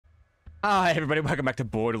Hi everybody, welcome back to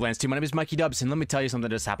Borderlands 2. My name is Mikey Dubs, and let me tell you something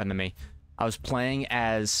that just happened to me. I was playing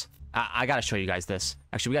as... I gotta show you guys this.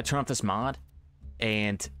 Actually, we gotta turn off this mod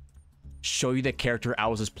and show you the character I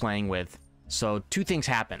was just playing with. So, two things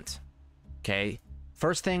happened. Okay?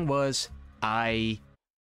 First thing was, I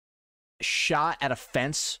shot at a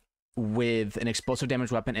fence with an explosive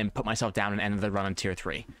damage weapon and put myself down and ended the run in tier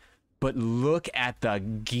 3. But look at the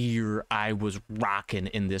gear I was rocking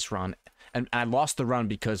in this run. And I lost the run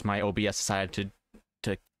because my OBS decided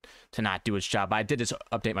to not do its job. I did just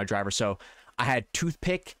update my driver, so I had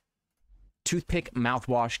toothpick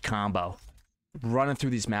mouthwash combo running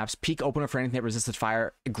through these maps. Peak opener for anything that resisted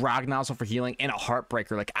fire, grog nozzle for healing, and a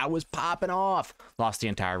heartbreaker. Like, I was popping off. Lost the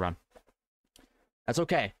entire run. That's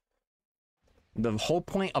okay. The whole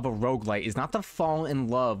point of a roguelite is not to fall in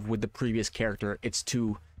love with the previous character. It's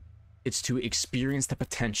to experience the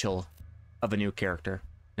potential of a new character.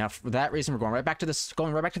 Now, for that reason, we're going right back to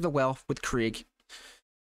the well with Krieg.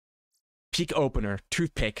 Peak opener,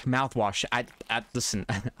 toothpick, mouthwash. Listen,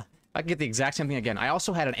 I get the exact same thing again. I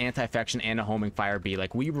also had an anti-infection and a homing fire bee.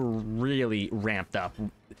 Like, we were really ramped up.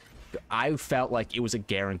 I felt like it was a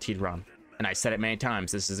guaranteed run. And I said it many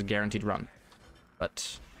times, this is a guaranteed run.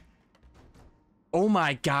 But... oh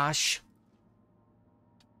my gosh.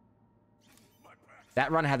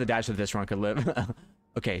 That run had the dash that this run could live.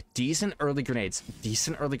 Okay, decent early grenades.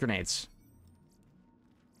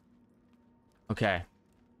 Okay.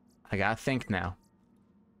 I gotta think now.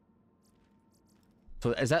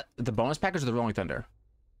 So is that the bonus package or the Rolling Thunder?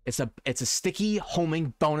 It's a sticky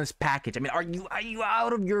homing bonus package. I mean, are you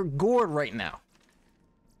out of your gourd right now?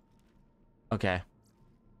 Okay.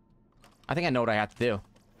 I think I know what I have to do.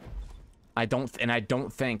 I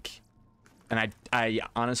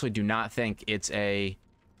honestly do not think it's a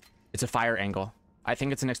fire angle. I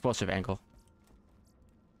think it's an explosive angle.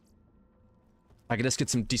 I could just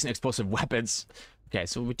get some decent explosive weapons. Okay,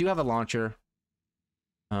 so we do have a launcher.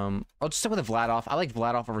 I'll just stick with a Vladoff. I like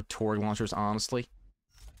Vladoff over Torg launchers, honestly.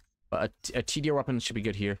 But a TDR weapon should be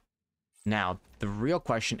good here. Now, the real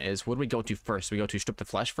question is, what do we go to first? Do we go to Strip the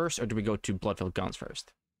Flesh first, or do we go to Blood-Filled Guns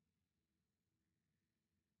first?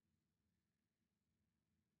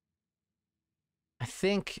 I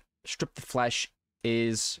think Strip the Flesh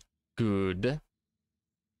is good.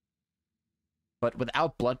 But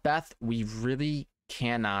without Bloodbath, we really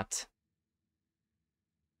cannot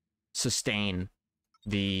sustain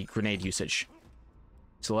the grenade usage.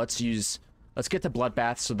 So let's get the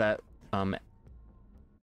Bloodbath so that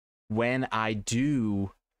when I do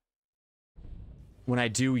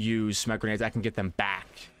use my grenades, I can get them back.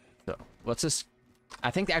 So let's just,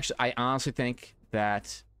 I honestly think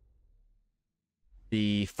that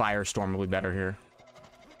the Firestorm will be better here.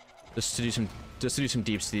 Just to do some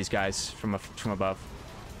deeps to these guys from above.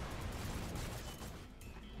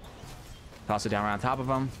 Toss it down right on top of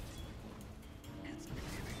them.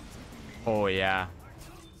 Oh yeah.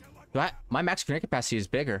 My max grenade capacity is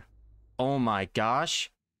bigger. Oh my gosh.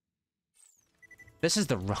 This is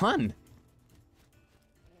the run.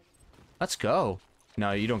 Let's go.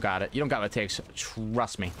 No, you don't got it. You don't got what it takes.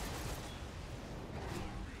 Trust me.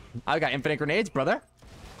 I got infinite grenades, brother.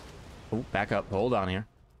 Oh, back up. Hold on here.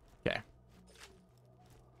 Okay.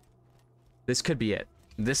 This could be it.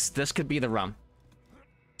 This could be the run.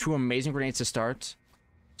 2 amazing grenades to start.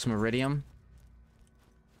 Some iridium.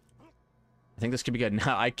 I think this could be good.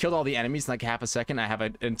 Now, I killed all the enemies in like half a second. I have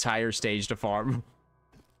an entire stage to farm.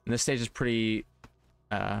 And this stage is pretty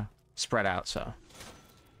spread out, so.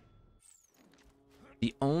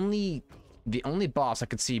 The only boss I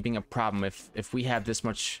could see being a problem if we have this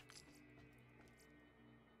much.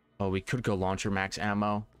 Oh, we could go launcher max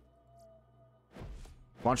ammo.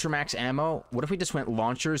 Launcher max ammo? What if we just went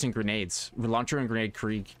launchers and grenades? Launcher and grenade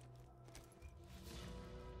Krieg.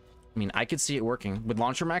 I mean, I could see it working. With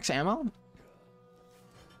launcher max ammo?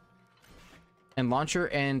 And launcher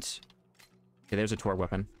and... okay, there's a Torg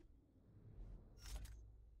weapon.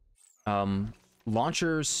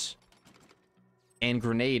 Launchers and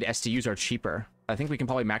grenade STUs are cheaper. I think we can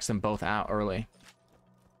probably max them both out early.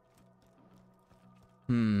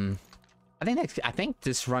 I think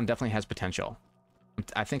this run definitely has potential.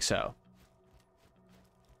 I think so.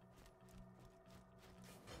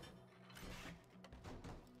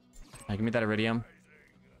 Give me that iridium.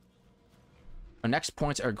 Our next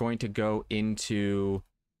points are going to go into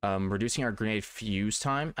reducing our grenade fuse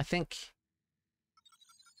time, I think.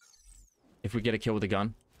 If we get a kill with a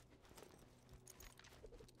gun.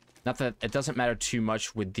 Not that it doesn't matter too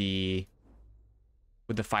much with the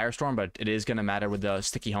Firestorm, but it is going to matter with the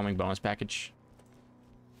sticky homing bonus package.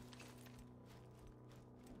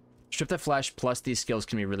 Strip the Flesh plus these skills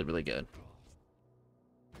can be really, really good.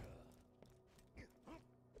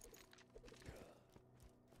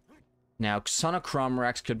 Now, Son of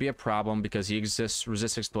Cromrex could be a problem because he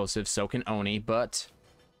resists explosives, so can Oni, but...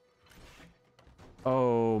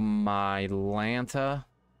 Oh, my Lanta.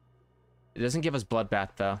 It doesn't give us Bloodbath,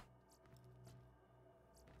 though.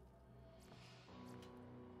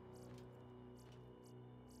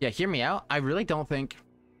 Yeah, hear me out. I really don't think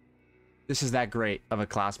this is that great of a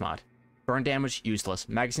class mod. Burn damage, useless.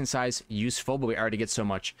 Magazine size, useful, but we already get so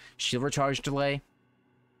much. Shield recharge delay,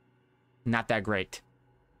 not that great.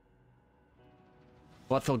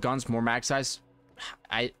 Blood-filled guns, more mag size.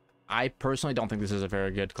 I personally don't think this is a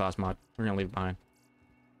very good class mod. We're gonna leave it behind.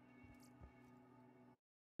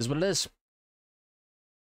 This is what it is.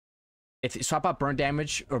 If you swap out burn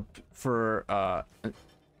damage or for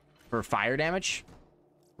fire damage,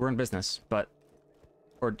 we're in business. But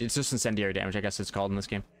or it's just incendiary damage, I guess it's called in this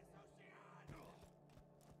game.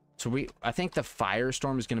 So I think the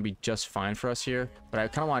firestorm is gonna be just fine for us here. But I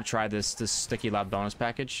kind of want to try this sticky loud bonus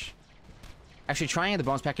package. Actually, trying the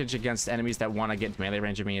bonus package against enemies that want to get into melee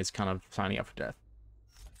range of me is kind of signing up for death.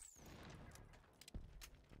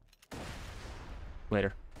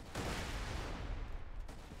 Later.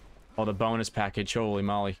 Oh, the bonus package. Holy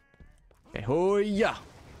moly. Okay. Oh, yeah.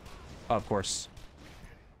 Oh, of course.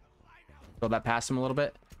 Throw that past him a little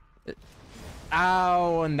bit.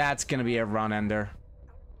 Ow, and that's going to be a run ender.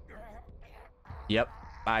 Yep.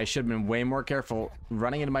 I should have been way more careful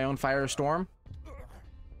running into my own firestorm.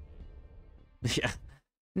 Yeah.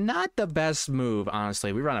 Not the best move,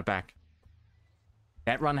 honestly. We run it back.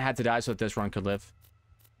 That run had to die so that this run could live.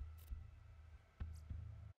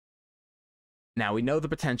 Now, we know the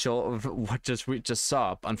potential of what we just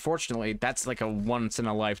saw. Unfortunately, that's like a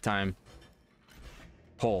once-in-a-lifetime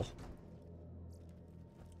pull.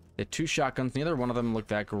 The 2 shotguns, neither one of them looked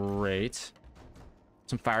that great.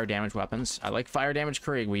 Some fire damage weapons. I like fire damage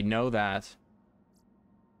Krieg, we know that.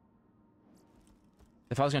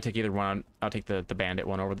 If I was going to take either one, I'll take the bandit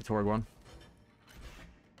one over the Torg one.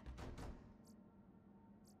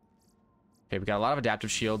 Okay, we got a lot of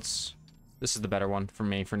adaptive shields. This is the better one for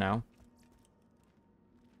me for now.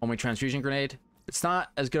 Only transfusion grenade. It's not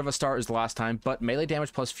as good of a start as the last time, but melee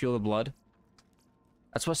damage plus fuel of blood.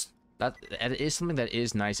 That is something that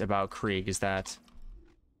is nice about Krieg, is that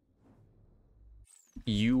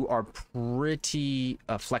you are pretty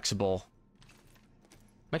flexible.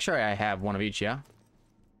 Make sure I have one of each, yeah?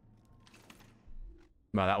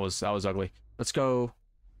 Wow, that was ugly. Let's go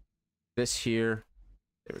this here.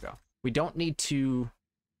 There we go. We don't need two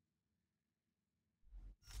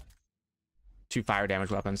fire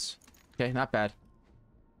damage weapons. Okay, not bad.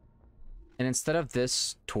 And instead of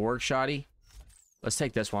this Torg shoddy, let's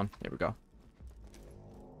take this one. There we go.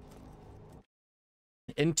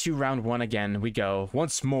 Into round 1 again we go.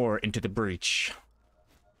 Once more into the breach.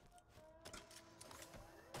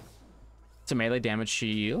 It's a melee damage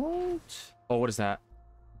shield. Oh, what is that?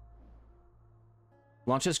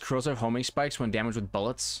 Launches corrosive homing spikes when damaged with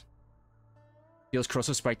bullets. Deals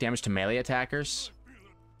corrosive spike damage to melee attackers.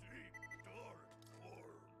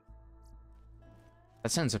 That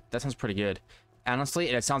sounds pretty good. Honestly,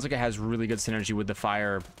 it sounds like it has really good synergy with the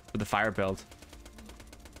fire build.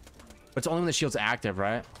 But it's only when the shield's active,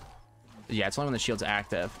 right? Yeah, it's only when the shield's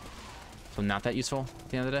active. So not that useful at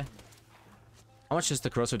the end of the day. How much does the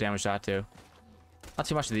corrosive damage that do? Not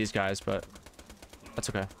too much to these guys, but that's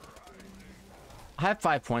okay. I have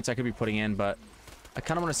 5 points I could be putting in, but I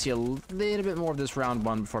kind of want to see a little bit more of this round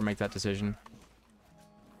 1 before I make that decision.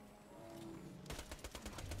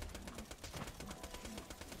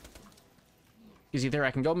 Because either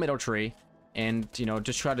I can go middle tree and, you know,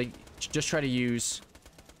 just try to use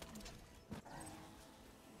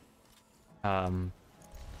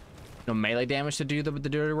melee damage to do the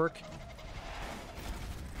dirty work,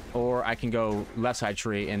 or I can go left side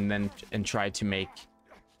tree and try to make,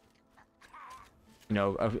 you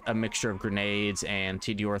know, a mixture of grenades and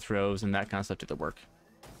TDR throws and that kind of stuff do the work.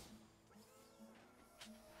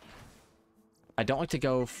 I don't like to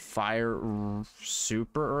go fire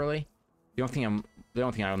super early. The only thing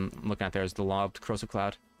I'm looking at there is the law of corrosive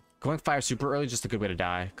cloud. Going fire super early is just a good way to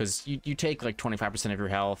die, because you take like 25% of your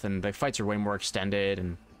health, and the fights are way more extended.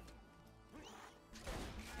 And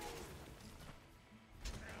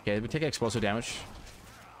okay, we take explosive damage.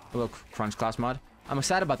 A little crunch class mod. I'm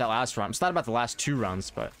excited about that last run. I'm excited about the last 2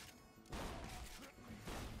 runs, but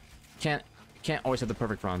can't always have the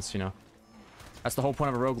perfect runs, you know. That's the whole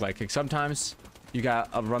point of a roguelike. Like, sometimes you got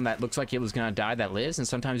a run that looks like it was gonna die that lives, and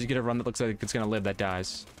sometimes you get a run that looks like it's gonna live that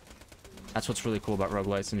dies. That's what's really cool about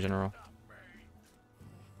roguelites in general.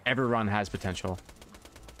 Every run has potential.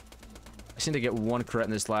 I seem to get 1 crit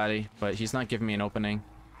in this laddie, but he's not giving me an opening.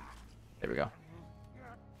 There we go.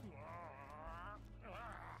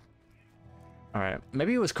 Alright,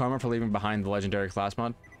 maybe it was karma for leaving behind the legendary class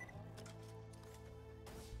mod.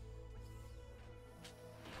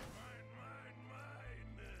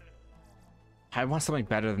 I want something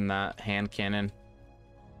better than that hand cannon.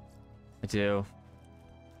 I do.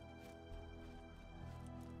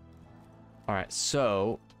 Alright,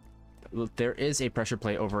 so there is a pressure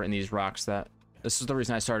plate over in these rocks that... This is the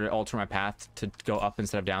reason I started to alter my path to go up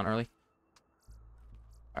instead of down early.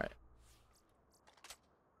 Alright.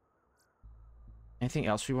 Anything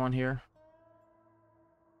else we want here?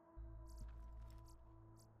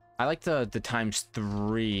 I like the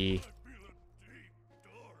 ×3.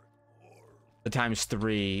 The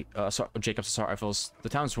 ×3 Jacob's assault rifles. The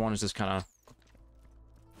 ×1 is just kind of...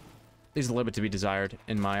 Leaves a little bit to be desired,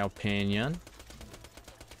 in my opinion.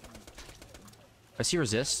 I see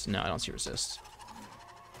resist? No, I don't see resist.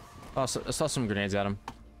 Oh, so, I saw some grenades at him.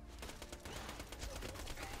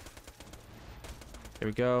 There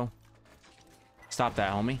we go. Stop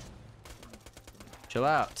that, homie. Chill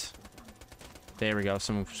out. There we go.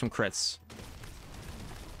 Some crits.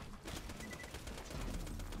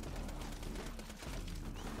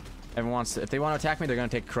 Everyone wants to, if they want to attack me, they're going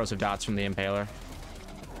to take corrosive dots from the impaler.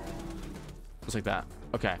 Just like that.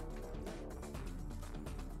 Okay.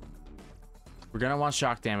 We're going to want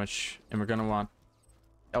shock damage, and we're going to want...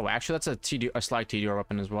 Oh, actually, that's a slag TDR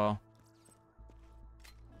weapon as well.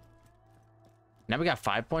 Now we got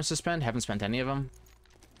 5 points to spend. Haven't spent any of them.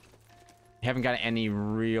 Haven't got any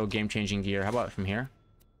real game-changing gear. How about from here?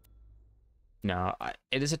 No,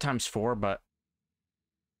 it is a ×4, but...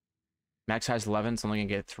 Max size 11, it's only gonna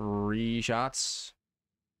get 3 shots.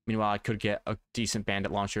 Meanwhile, I could get a decent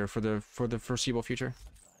bandit launcher for the foreseeable future.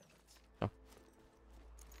 So,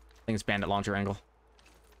 I think it's bandit launcher angle.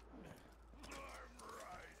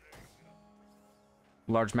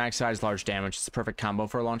 Large max size, large damage. It's the perfect combo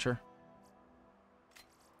for a launcher.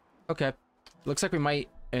 Okay, looks like we might.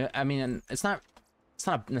 I mean, it's not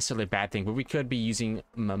necessarily a bad thing, but we could be using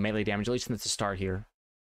melee damage at least at the start here.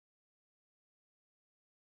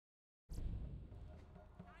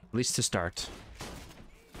 At least to start.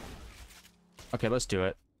 Okay, let's do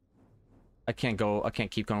it. I can't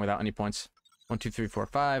keep going without any points. 1, 2, 3, 4,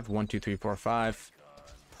 5. 1, 2, 3, 4, 5.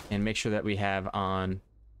 And make sure that we have on... Did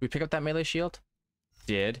we pick up that melee shield?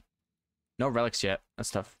 Did. No relics yet.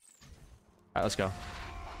 That's tough. Alright, let's go.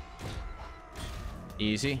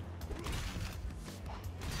 Easy.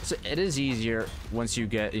 So it is easier once you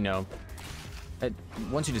get, you know...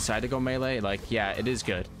 once you decide to go melee, like, yeah, it is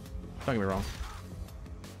good. Don't get me wrong.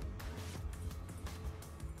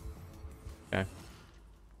 Okay.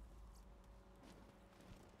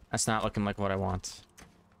 That's not looking like what I want.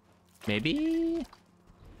 Maybe?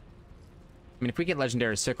 I mean, if we get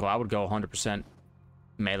Legendary Sickle, I would go 100%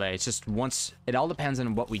 melee. It's just once... It all depends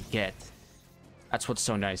on what we get. That's what's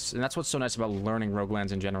so nice. And that's what's so nice about learning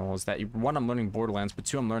Roguelands in general, is that, one, I'm learning Borderlands, but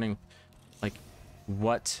two, I'm learning, like,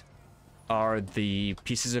 what are the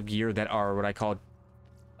pieces of gear that are what I call...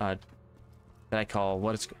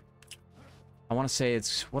 what it's... I want to say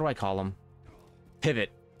it's... What do I call them?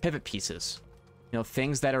 Pivot pieces. You know,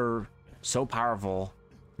 things that are so powerful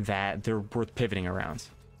that they're worth pivoting around.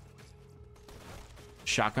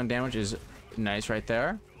 Shotgun damage is nice right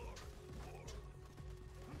there.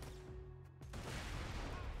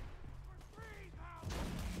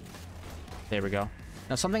 There we go.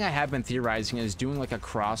 Now, something I have been theorizing is doing like a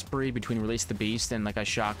crossbreed between Release the Beast and like a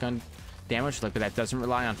shotgun damage, like, but that doesn't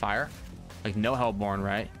rely on fire. Like, no Hellborn,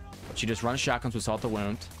 right? But you just run shotguns with Salt to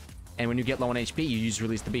Wound. And when you get low on HP, you use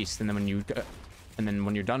Release the Beast, and then when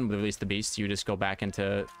you're done with Release the Beast, you just go back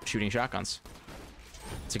into shooting shotguns.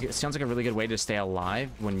 It sounds like a really good way to stay alive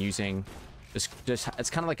when using just it's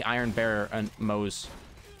kind of like Iron Bear and Moe's.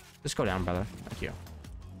 Just go down, brother. Thank you.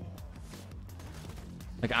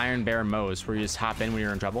 Like Iron Bear and Moe's, where you just hop in when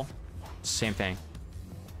you're in trouble. Same thing.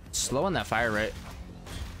 Slow on that fire rate.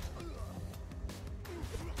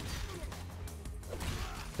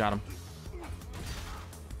 Got him.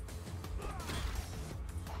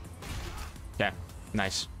 Okay,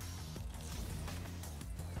 nice.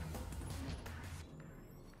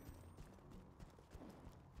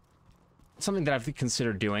 Something that I've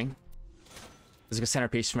considered doing is like a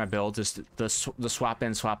centerpiece for my build, just the swap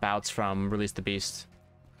in, swap outs from Release the Beast.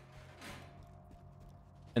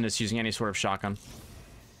 And just using any sort of shotgun.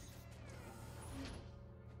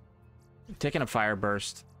 Taking a fire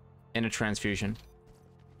burst and a transfusion.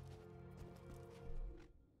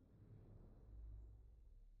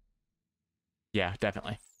 Yeah,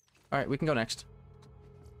 definitely. All right, we can go next.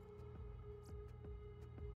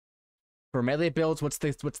 For melee builds, what's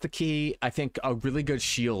the key? I think a really good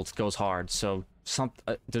shield goes hard. So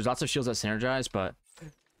there's lots of shields that synergize, but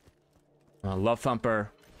Love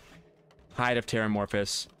Thumper. Hide of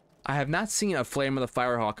Terramorphous. I have not seen a Flame of the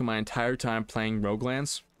Firehawk in my entire time playing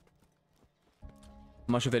Roguelands.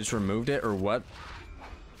 I'm not sure if they just removed it or what.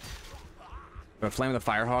 But a Flame of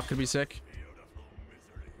the Firehawk could be sick.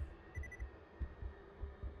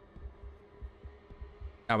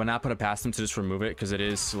 I would not put it past them to just remove it because it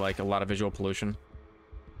is like a lot of visual pollution.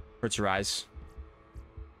 Hurts your eyes.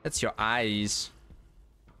 It's your eyes.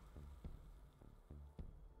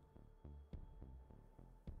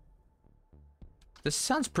 This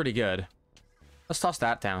sounds pretty good. Let's toss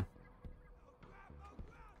that down.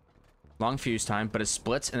 Long fuse time, but it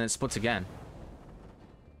splits and it splits again.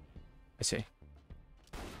 I see.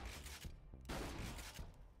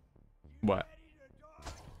 What?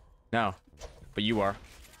 No. But you are.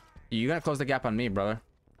 You gotta close the gap on me, brother.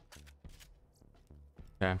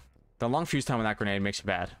 Okay. The long fuse time with that grenade makes you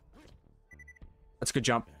bad. That's a good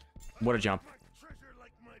jump. What a jump.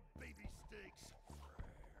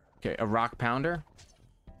 Okay, a rock pounder.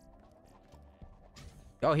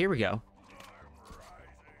 Oh, here we go.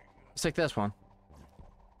 Let's take this one.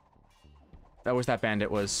 That was that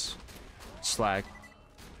bandit was slag.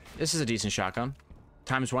 This is a decent shotgun.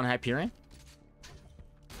 ×1 Hyperion.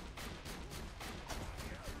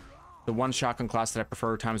 The one shotgun class that I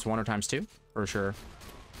prefer ×1 or ×2, for sure.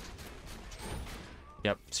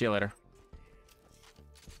 Yep, see you later.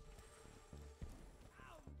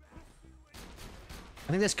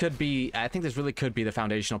 I think this really could be the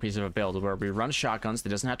foundational piece of a build where we run shotguns. It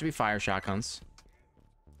doesn't have to be fire shotguns.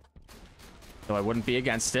 So I wouldn't be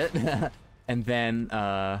against it. And then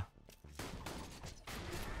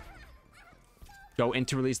go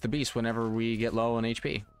into Release the Beast whenever we get low on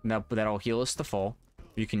HP. That'll heal us to full.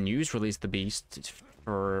 You can use Release the Beast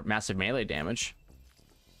for massive melee damage.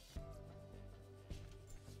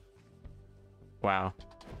 Wow.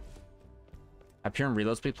 Hyperion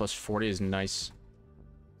reload speed plus 40 is nice.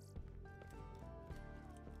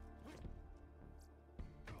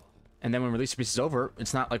 And then when Release the Beast is over,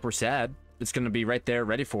 it's not like we're sad. It's going to be right there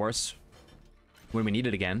ready for us when we need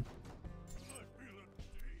it again.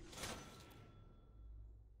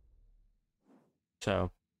 So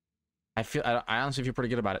I honestly feel pretty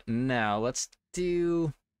good about it. Now let's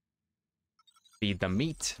do Feed the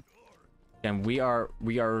Meat. And we're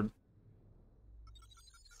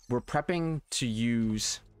prepping to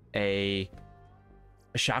use a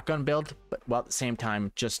shotgun build, but while at the same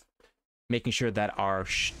time just making sure that our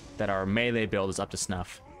melee build is up to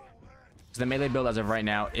snuff. So the melee build as of right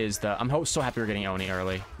now is the... I'm so happy we're getting Oni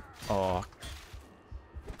early. Oh.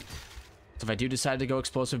 So if I do decide to go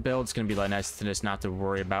explosive build, it's going to be like nice to just not to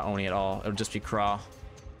worry about Oni at all. It'll just be Craw.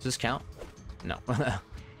 Does this count? No.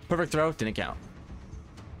 Perfect throw. Didn't count.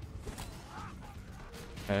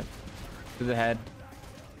 Okay. To the head.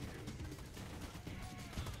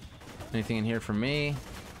 Anything in here for me?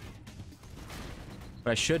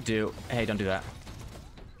 What I should do... Hey, don't do that.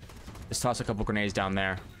 Just toss a couple grenades down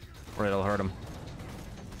there. Or it'll hurt him.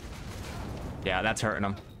 Yeah, that's hurting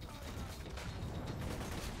him.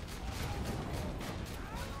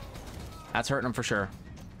 That's hurting him for sure.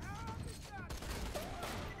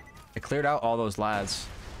 I cleared out all those lads.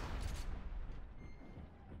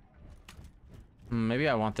 Maybe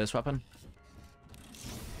I want this weapon.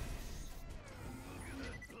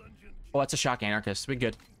 Oh, that's a shock anarchist. We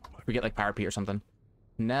good. We get like Power P or something.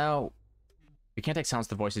 Now, we can't take Silence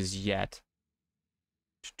the Voices yet.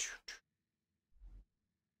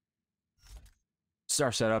 This is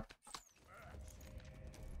our setup.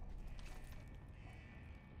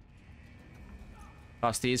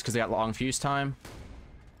 Toss these because they got long fuse time.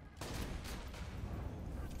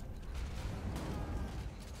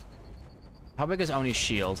 How big is Oni's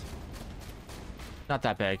shield? Not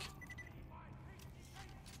that big.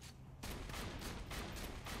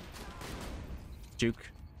 Juke.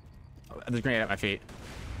 Oh, there's a grenade at my feet.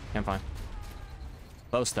 I'm fine.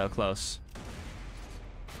 Close though, close.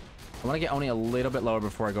 I want to get Oni a little bit lower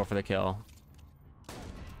before I go for the kill.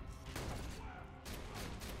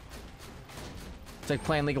 It's like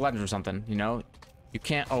playing League of Legends or something, you know? You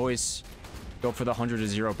can't always go for the 100 to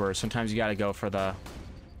 0 burst. Sometimes you gotta go for the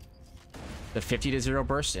 50 to 0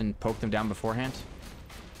 burst and poke them down beforehand.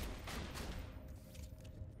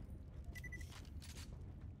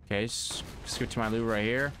 Okay, scoot to my loot right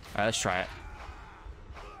here. Alright, let's try it.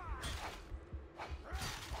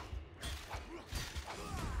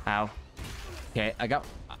 Ow. Okay, I got...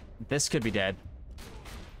 This could be dead.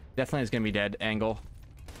 Definitely is gonna be dead. Angle.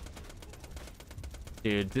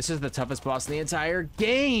 Dude, this is the toughest boss in the entire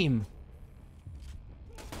game!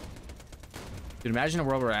 Dude, imagine a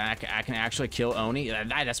world where I can actually kill Oni.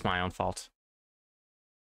 That's my own fault.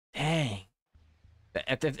 Dang.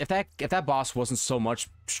 If that boss wasn't so much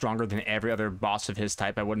stronger than every other boss of his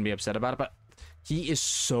type, I wouldn't be upset about it. But he is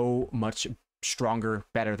so much stronger,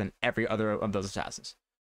 better than every other of those assassins.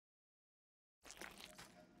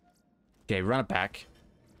 Okay, run it back.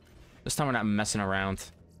 This time we're not messing around.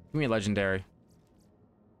 Give me a legendary.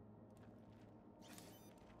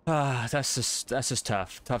 Ah, that's just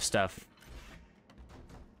tough. Tough stuff.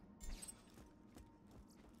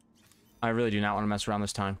 I really do not want to mess around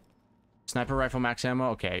this time. Sniper rifle max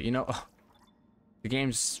ammo. Okay, you know, the game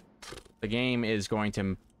is going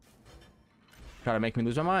to try to make me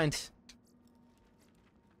lose my mind.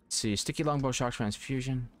 Let's see, sticky longbow shock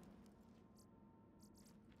transfusion.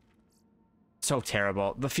 So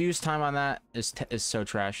terrible. The fuse time on that is so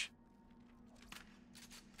trash.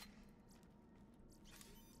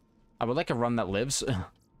 I would like a run that lives.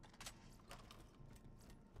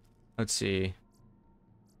 Let's see.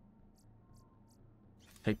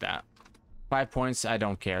 Take that. 5 points, I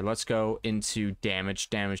don't care. Let's go into damage.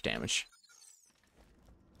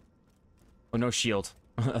 Oh, no shield.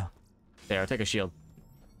 There, take a shield.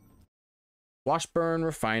 Washburn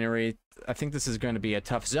Refinery. I think this is going to be a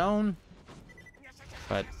tough zone.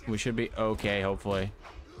 But we should be okay, hopefully.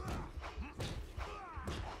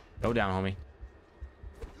 Go down, homie.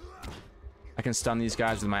 I can stun these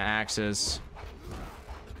guys with my axes.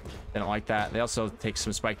 They don't like that. They also take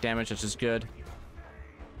some spike damage, which is good.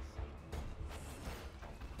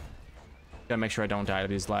 Gotta make sure I don't die to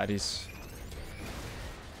these laddies.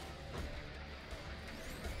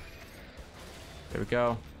 There we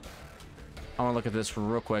go. I want to look at this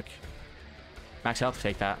real quick. Max health,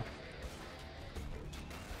 take that.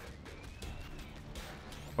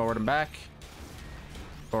 Forward and back.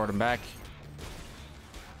 Forward and back.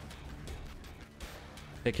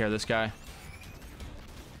 Take care of this guy.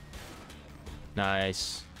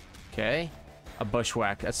 Nice. Okay. A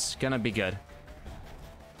bushwhack. That's gonna be good.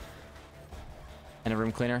 And a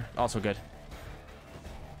room cleaner. Also good.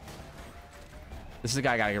 This is the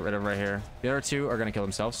guy I gotta get rid of right here. The other two are gonna kill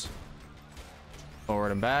themselves.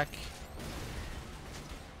 Forward and back.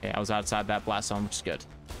 Okay, I was outside that blast zone, which is good.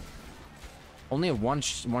 Only a one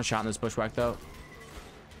shot in this bushwhack, though.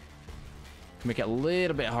 Make it a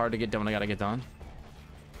little bit hard to get done when I gotta get done.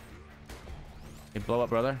 Okay, blow up,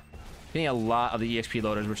 brother. Getting a lot of the EXP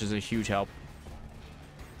loaders, which is a huge help.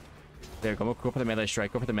 There, go for the melee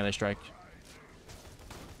strike. Go for the melee strike.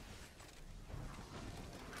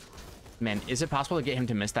 Man, is it possible to get him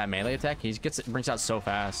to miss that melee attack? He brings out so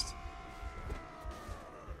fast.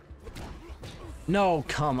 No,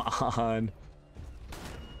 come on.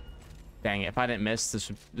 Dang it, if I didn't miss,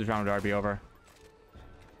 this round would already be over.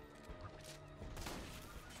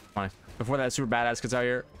 Come on. Before that super badass gets out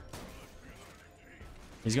here.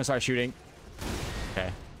 He's gonna start shooting.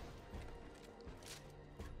 Okay.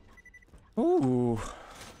 Ooh.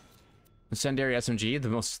 Incendiary SMG,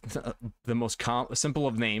 the most simple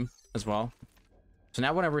of name as well. So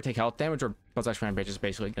now whenever we take health damage or Buzzsack Rampage is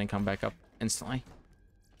basically gonna come back up instantly.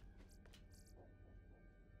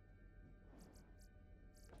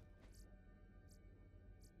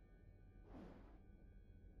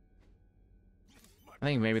 I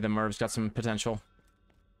think maybe the Merv's got some potential.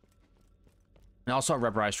 And also a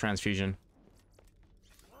rubberized transfusion.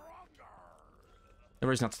 No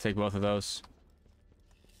reason not to take both of those.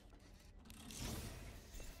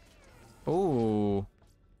 Ooh.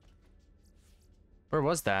 Where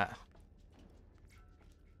was that?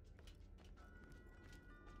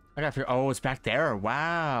 I gotta figure. Oh, it's back there.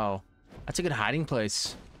 Wow. That's a good hiding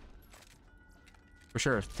place. For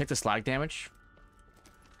sure. Take the slag damage.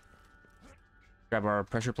 Grab our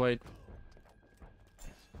pressure plate.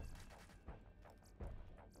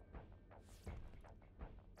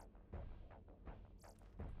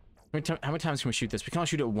 How many times can we shoot this? We can only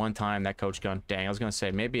shoot it one time, that coach gun. Dang, I was gonna say,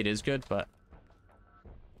 maybe it is good, but...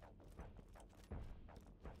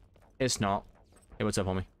 it's not. Hey, what's up,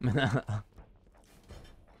 homie?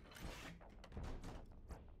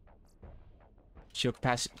 Shield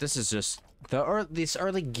capacity. This is just... this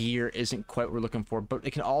early gear isn't quite what we're looking for, but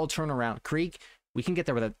it can all turn around. Krieg, we can get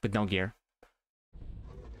there with no gear.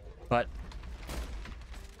 But...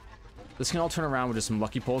 this can all turn around with just some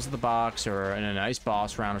lucky pulls of the box or in a nice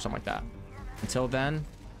boss round or something like that. Until then,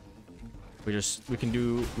 we can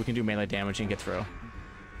do melee damage and get through.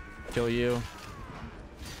 Kill you.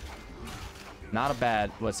 Not a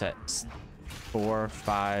bad. What's that? 4,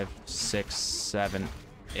 5, 6, 7,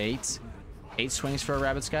 8. 8 swings for a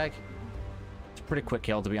rabbit skag. It's a pretty quick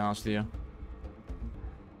kill, to be honest with you.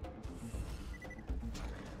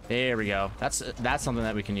 There we go. That's something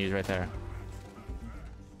that we can use right there.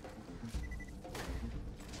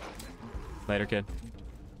 Later, kid.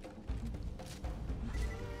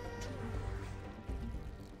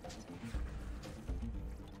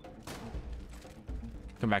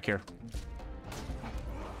 back here.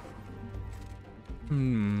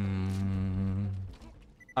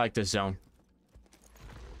 I like this zone.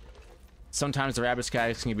 Sometimes the rabbit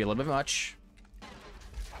skags can be a little bit much.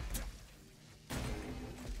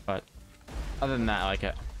 But other than that, I like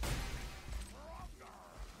it.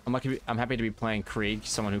 I'm happy to be playing Krieg,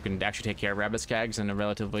 someone who can actually take care of rabbit skags in a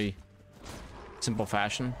relatively simple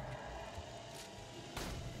fashion.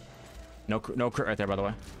 No crit right there, by the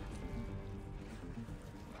way.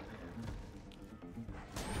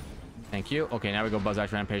 Thank you. Okay, now we go Buzz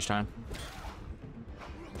Axe Rampage time.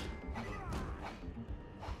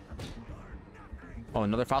 Oh,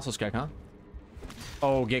 another fossil skag, huh?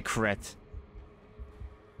 Oh, get crit.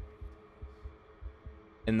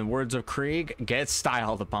 In the words of Krieg, get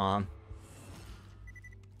styled upon.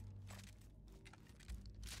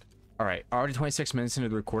 Alright, already 26 minutes into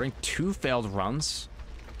the recording. 2 failed runs.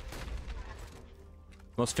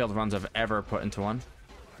 Most failed runs I've ever put into one.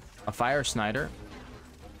 A fire sniper.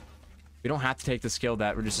 We don't have to take the skill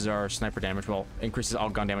that reduces our sniper damage. Well, increases all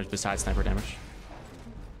gun damage besides sniper damage.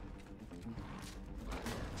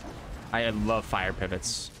 I love fire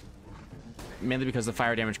pivots. Mainly because the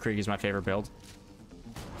fire damage Krieg is my favorite build.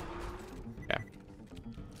 Okay.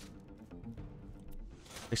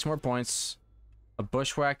 Take some more points. A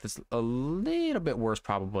bushwhack that's a little bit worse,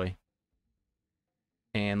 probably.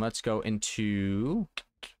 And let's go into...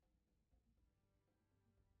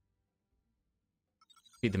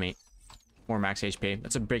 Feed the meat. More max HP.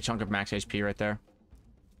 That's a big chunk of max HP right there.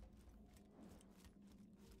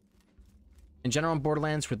 In general, in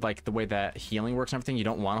Borderlands, with like the way that healing works and everything, you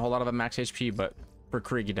don't want a whole lot of a max HP, but for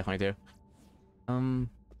Krieg, you definitely do.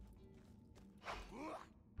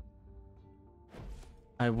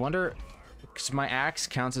 I wonder, because my axe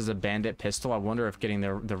counts as a bandit pistol. I wonder if getting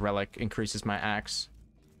the relic increases my axe.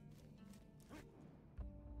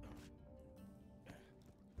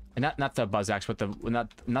 And not the buzz axe, but the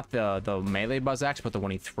not the melee buzz axe, but the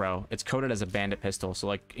one you throw. It's coded as a bandit pistol, so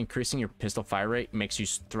like increasing your pistol fire rate makes you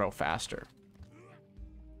throw faster.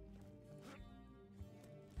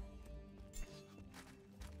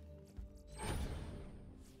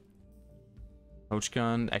 Poach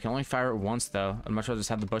gun. I can only fire it once though. I'd much rather just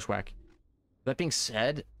have the bushwhack. That being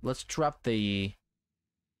said, let's drop the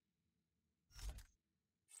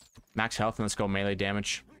max health and let's go melee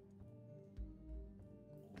damage.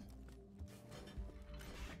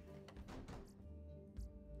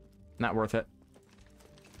 Not worth it.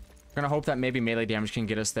 We're gonna hope that maybe melee damage can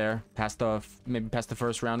get us there past the maybe past the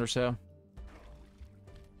first round or so.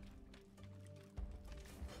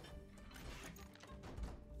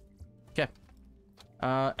 Okay.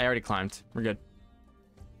 I already climbed. We're good.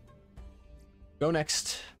 Go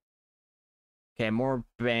next. Okay, more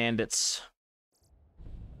bandits.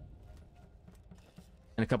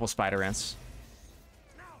 And a couple spider ants.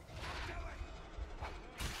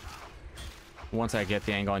 Once I get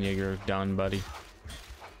the angle on you, you're done, buddy.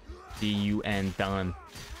 D-U-N, done.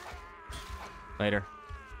 Later.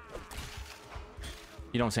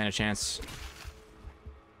 You don't stand a chance.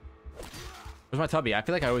 Where's my tubby? I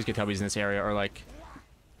feel like I always get tubbies in this area, or like...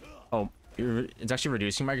 Oh, it's actually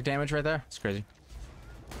reducing my damage right there? It's crazy.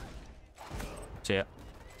 See ya.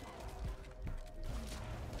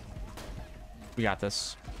 We got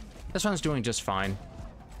this. This one's doing just fine.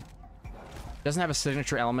 Doesn't have a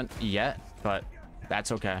signature element yet, but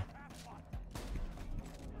that's okay.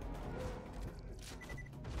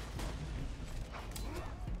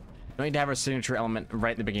 Don't need to have a signature element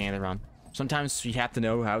right in the beginning of the run. Sometimes you have to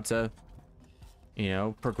know how to, you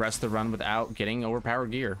know, progress the run without getting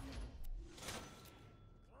overpowered gear.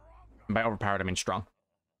 And by overpowered, I mean strong.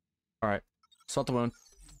 Alright. Salt the wound.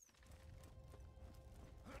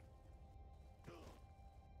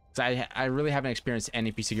 I really haven't experienced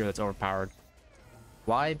any piece of gear that's overpowered.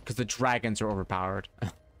 Why? Because the dragons are overpowered.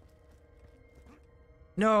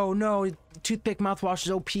 No, toothpick mouthwash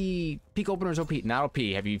is OP. Peak opener is OP. Not OP.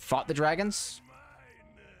 Have you fought the dragons?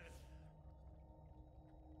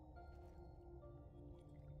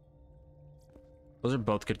 Those are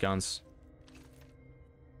both good guns.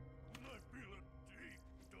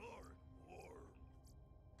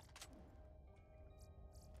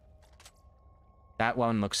 That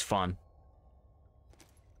one looks fun.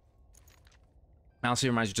 Honestly,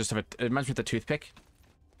 it reminds me just of it reminds me of the toothpick.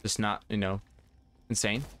 Just not, you know,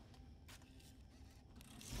 insane.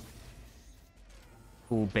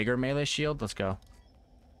 Ooh, bigger melee shield. Let's go.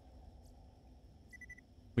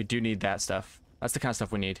 We do need that stuff. That's the kind of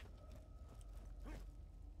stuff we need.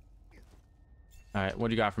 Alright, what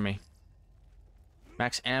do you got for me?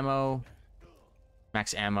 Max ammo.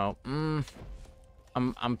 Max ammo.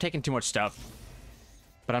 I'm taking too much stuff.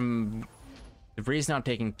 But I'm The reason I'm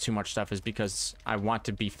taking too much stuff is because I want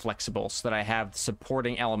to be flexible so that I have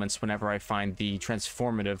supporting elements whenever I find the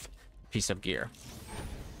transformative piece of gear.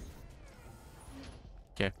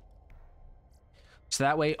 Okay. So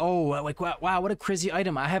that way, oh, like, wow, what a crazy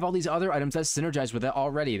item. I have all these other items that synergize with it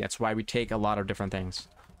already. That's why we take a lot of different things.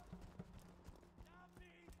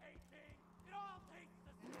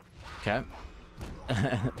 Okay.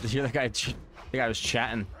 You're the guy was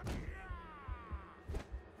chatting.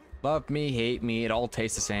 Love me, hate me, it all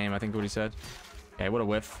tastes the same. I think what he said. Okay, what a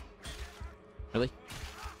whiff. Really?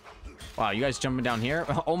 Wow, you guys jumping down here?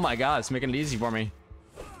 Oh my god, it's making it easy for me.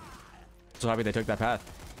 So happy they took that path.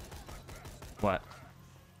 What?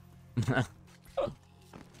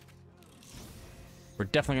 We're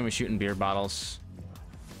definitely gonna be shooting beer bottles.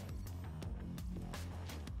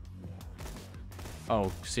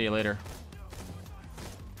 Oh, see you later.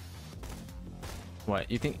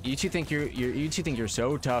 What you think? You two think you're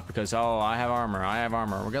so tough because oh I have armor.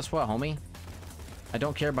 Well, guess what, homie? I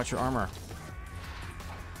don't care about your armor.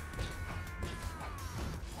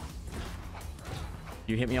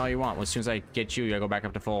 You hit me all you want. Well, as soon as I get you, I go back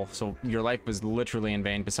up to full. So your life was literally in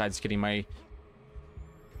vain. Besides getting my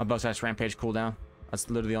above-sized rampage cooldown. That's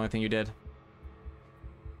literally the only thing you did.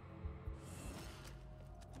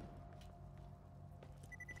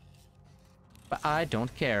 But I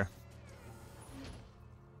don't care.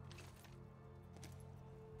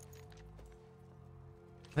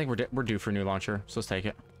 I think we're due for a new launcher, so let's take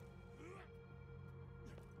it.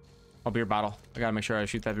 Oh, beer bottle. I gotta make sure I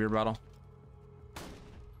shoot that beer bottle.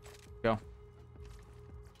 Go.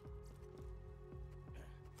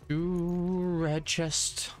 Ooh, red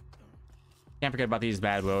chest. Can't forget about these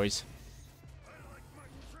bad boys.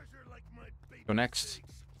 Go next.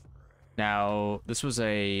 Now, this was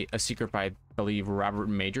a secret by, I believe, Robert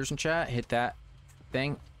Majors in chat. Hit that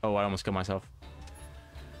thing. Oh, I almost killed myself.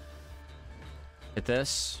 Hit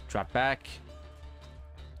this, drop back,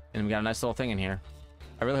 and we got a nice little thing in here.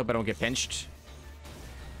 I really hope I don't get pinched.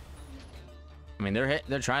 I mean,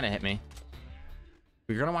 they're trying to hit me.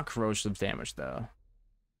 We're gonna want corrosive damage though,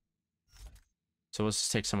 so let's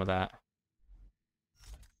just take some of that.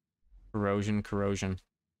 Corrosion,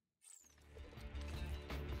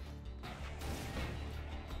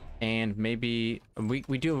 and maybe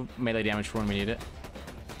we do melee damage for when we need it.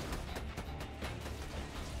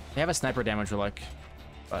 They have a sniper damage relic,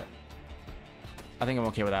 but I think I'm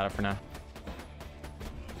okay without it for now.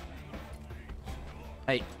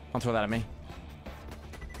 Hey, don't throw that at me.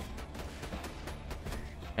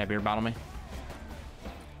 Okay, beer bottle me.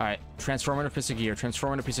 Alright, transformative piece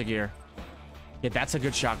of gear. Yeah, that's a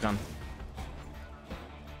good shotgun.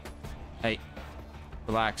 Hey,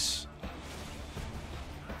 relax.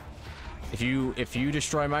 If you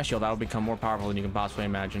destroy my shield, that'll become more powerful than you can possibly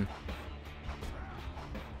imagine.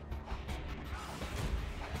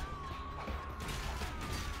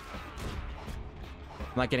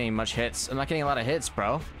 I'm not getting much hits. I'm not getting a lot of hits,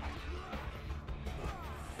 bro.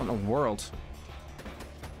 What in the world?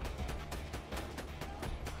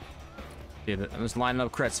 Dude, I'm just lining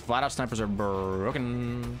up crits. Flat out snipers are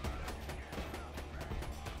broken.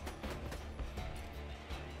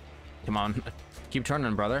 Come on. Keep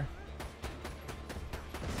turning, brother.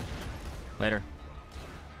 Later.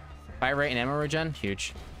 Fire rate and ammo regen?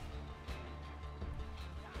 Huge.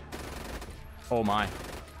 Oh my.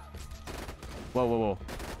 Whoa, whoa, whoa.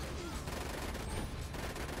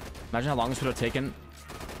 Imagine how long this would have taken.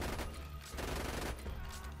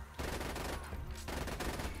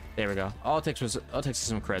 There we go. All it takes is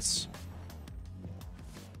some crits.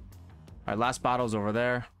 Alright, last bottle's over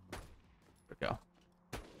there. There we go.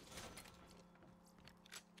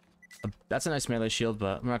 That's a nice melee shield,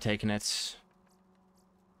 but I'm not taking it.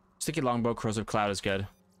 Sticky longbow, corrosive cloud is good.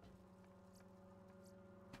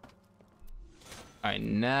 Alright,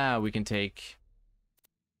 now we can take...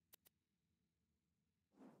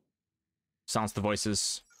 Silence the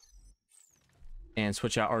voices. And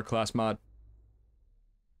switch out our class mod.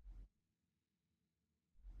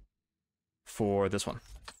 For this one.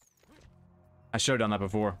 I should have done that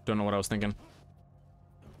before. Don't know what I was thinking.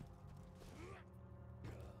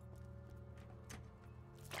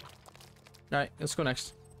 Alright, let's go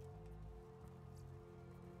next.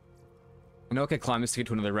 I know I could climb this to get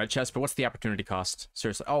to another red chest, but what's the opportunity cost?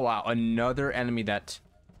 Seriously. Oh, wow. Another enemy that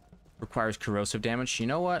requires corrosive damage. You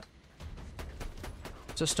know what?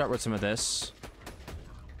 Let's just start with some of this.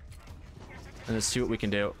 And let's see what we can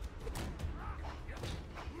do.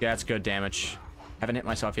 Yeah, that's good damage. Haven't hit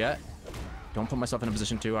myself yet. Don't put myself in a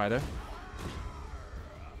position to either.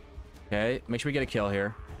 Okay, make sure we get a kill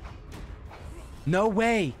here. No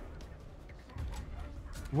way!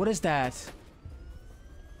 What is that?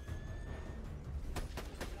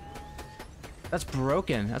 That's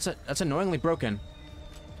broken. That's annoyingly broken.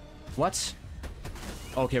 What?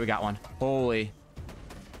 Okay, we got one. Holy.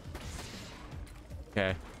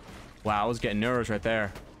 Okay. Wow, I was getting nervous right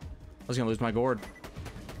there. I was gonna lose my gourd.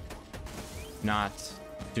 Do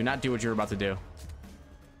not do what you're about to do.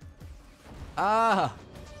 Ah!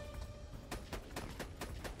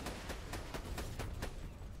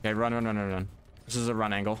 Okay, run, run, run, run, run. This is a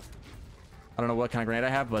run angle. I don't know what kind of grenade I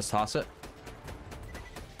have, but let's toss it.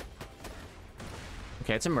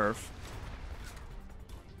 Okay, it's a Merv.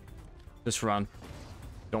 Just run.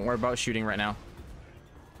 Don't worry about shooting right now.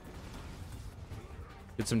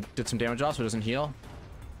 Did some damage off so it doesn't heal.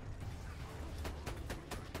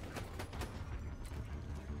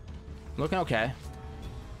 Looking okay.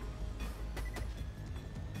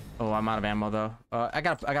 Oh, I'm out of ammo though. I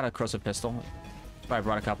got a corrosive pistol. I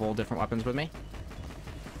brought a couple different weapons with me.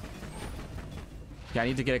 Yeah, I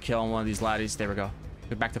need to get a kill on one of these laddies. There we go.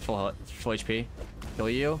 Get back to full HP. Kill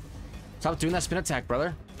you. Stop doing that spin attack,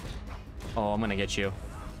 brother. Oh, I'm gonna get you.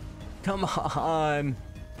 Come on.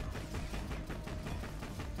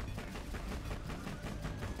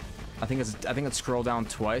 I think it's scroll down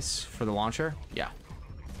twice for the launcher. Yeah.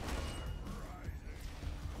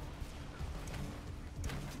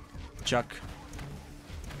 Chuck.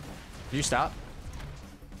 Did you stop?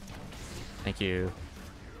 Thank you.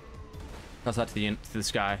 Toss that to the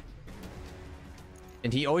sky.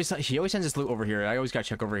 And he always sends his loot over here. I always gotta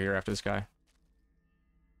check over here after this guy.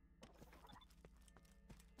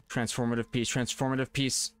 Transformative piece. Transformative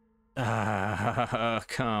piece.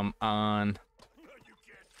 Come on.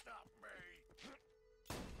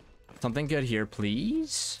 Something good here,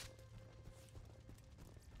 please.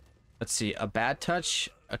 Let's see. A bad touch,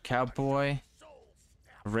 a cowboy,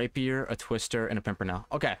 a rapier, a twister, and a pimpernel.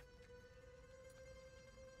 Okay.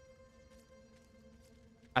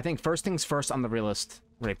 I think first things first on the realist,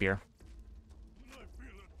 rapier.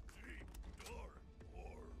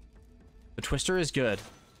 The twister is good.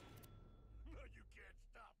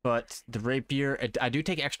 But the rapier, I do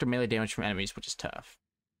take extra melee damage from enemies, which is tough.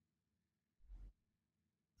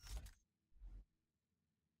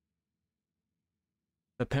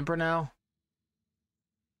 The pimpernel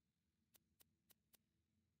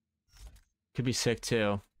could be sick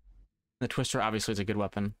too. The twister obviously is a good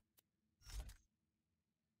weapon.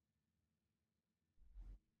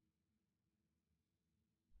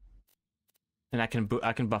 And I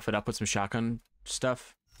can buff it up with some shotgun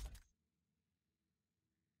stuff.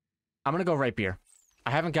 I'm gonna go rapier.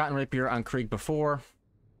 I haven't gotten rapier on Krieg before,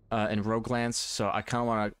 in Roguelands, so I kind of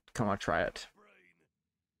wanna try it.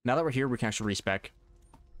 Now that we're here, we can actually respec.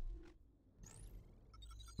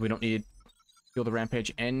 We don't need Field of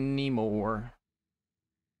Rampage anymore.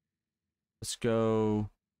 Let's go.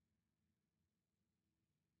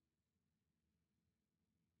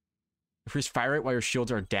 Increase fire rate while your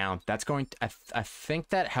shields are down. That's going to, I think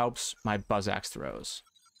that helps my buzz axe throws.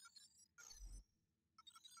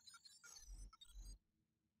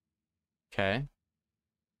 Okay.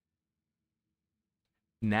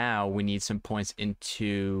 Now we need some points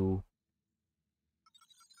into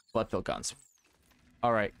blood-filled guns.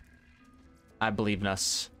 All right. I believe in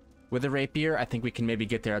us. With the rapier, I think we can maybe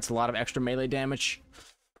get there. It's a lot of extra melee damage.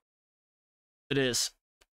 It is.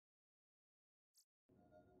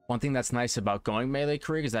 One thing that's nice about going melee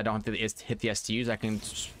Krieg is I don't have to hit the STUs. I can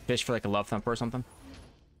fish for like a love thumper or something.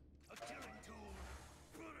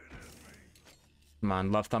 Come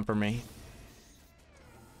on, love thumper me.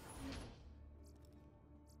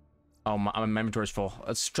 Oh, my inventory's full.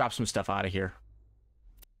 Let's drop some stuff out of here.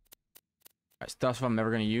 Alright, stuff I'm never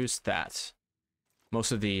going to use. That.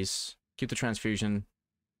 Most of these. Keep the transfusion.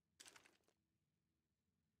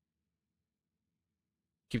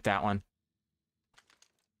 Keep that one.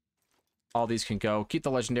 All these can go. Keep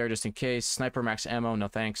the legendary just in case. Sniper max ammo. No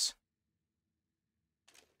thanks.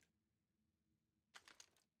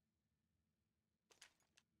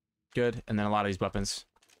 Good. And then a lot of these weapons.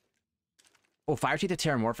 Oh, Fire Teeth of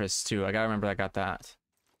Terramorphous, too. I gotta remember I got that.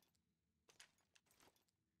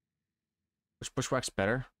 Which bushwhack's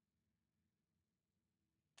better?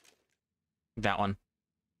 That one.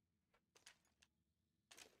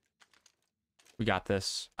 We got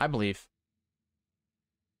this. I believe.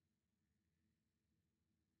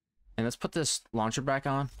 And let's put this launcher back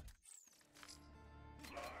on.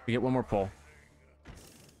 We get one more pull.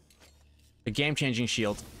 A game-changing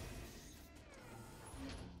shield.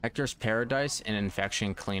 Hector's Paradise and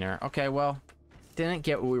Infection Cleaner. Okay, well, didn't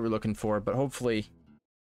get what we were looking for, but hopefully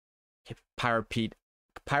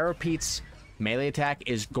Pyropete's melee attack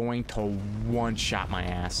is going to one-shot my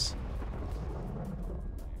ass.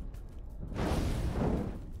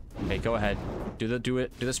 Okay, go ahead. Do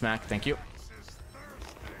the smack. Thank you.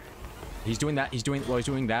 He's doing that. He's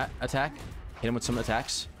doing that attack. Hit him with some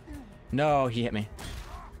attacks. No, he hit me.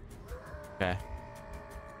 Okay.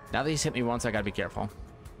 Now that he's hit me once, I gotta be careful.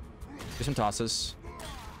 Do some tosses.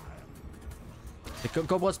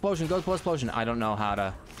 Go blood explosion. Go blood explosion. I don't know how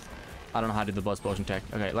to do the blood explosion tech.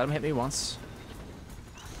 Okay, let him hit me once.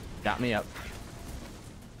 Got me up.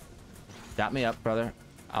 Got me up, brother.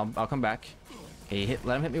 I'll come back. Okay,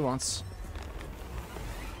 let him hit me once.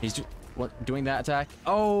 He's doing that attack.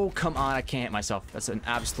 Oh, come on. I can't hit myself. That's an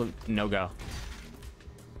absolute no-go.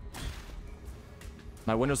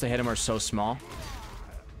 My windows to hit him are so small.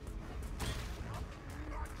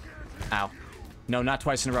 Ow. No, not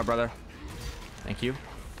twice in a row, brother. Thank you.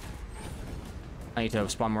 I need to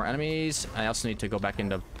spawn more enemies. I also need to go back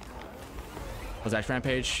into Possessed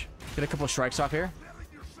Rampage. Get a couple of strikes off here.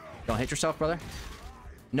 Don't hit yourself, brother.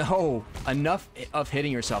 No, enough of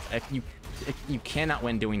hitting yourself. You cannot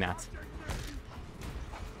win doing that.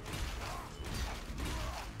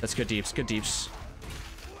 That's good deeps. Good deeps.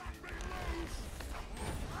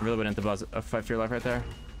 I really went into buzz a fight for your life right there.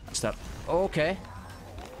 Step. Okay.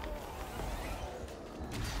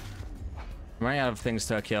 I'm running out of things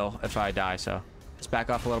to kill if I die, so let's back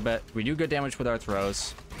off a little bit. We do good damage with our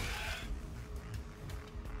throws.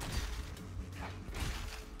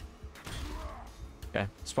 Okay,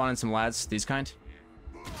 spawn in some lads, these kind.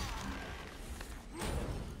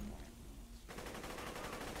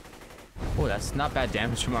 Oh, that's not bad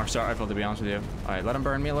damage from our assault rifle, to be honest with you. All right, let him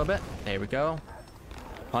burn me a little bit. There we go.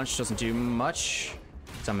 Punch doesn't do much.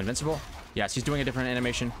 So I'm invincible. Yes, he's doing a different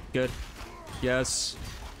animation. Good. Yes.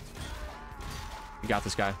 We got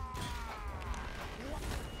this guy.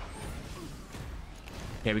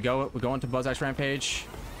 Okay, we go into Buzzsack's Rampage.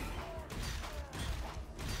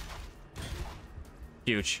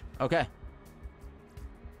 Huge. Okay.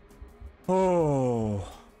 Oh.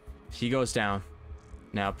 He goes down.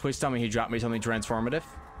 Now, please tell me he dropped me something transformative.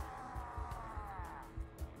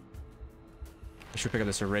 I should pick up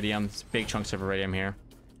this iridium. It's big chunks of iridium here.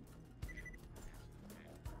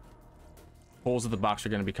 Holes of the box are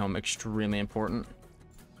going to become extremely important.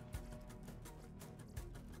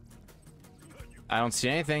 I don't see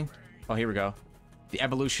anything. Oh, here we go. The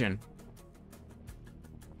evolution.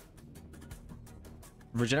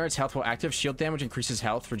 Regenerates health while active. Shield damage increases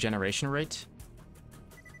health regeneration rate.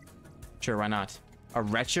 Sure, why not? A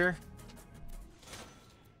retcher?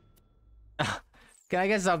 Can I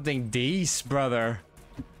get something decent, brother?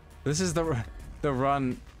 This is the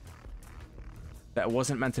run that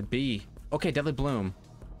wasn't meant to be. Okay, Deadly Bloom.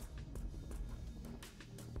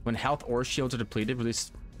 When health or shields are depleted, release...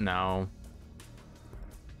 No.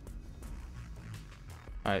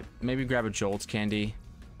 Alright, maybe grab a Jolt's candy.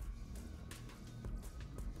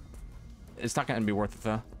 It's not gonna be worth it,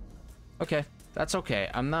 though. Okay, that's okay.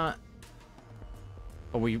 I'm not...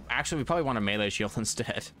 Oh, we probably want a melee shield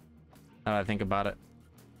instead. Now that I think about it.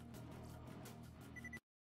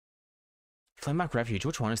 Flamemark Refuge,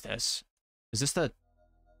 which one is this? Is this the...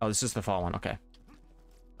 Oh, this is the fall one, okay.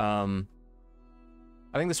 I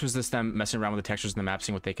think this was them messing around with the textures in the map,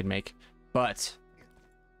 seeing what they could make. But...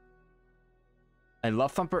 a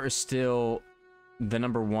Love Thumper is still the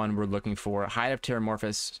 #1 we're looking for. Hide of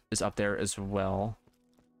Terramorphous is up there as well.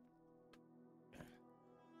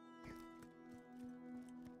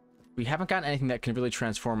 We haven't gotten anything that can really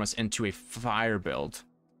transform us into a fire build.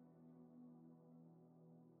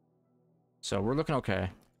 So we're looking okay.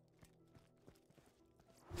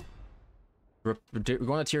 We're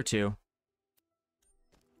going to tier 2.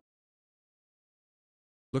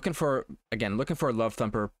 Looking for a Love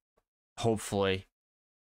Thumper, hopefully.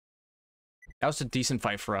 That was a decent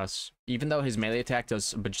fight for us. Even though his melee attack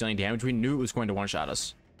does a bajillion damage, we knew it was going to one-shot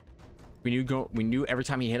us. We knew every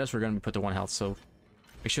time he hit us, we were going to be put to 1 health, so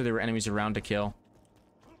make sure there were enemies around to kill.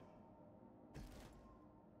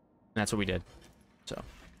 And that's what we did. So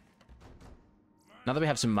now that we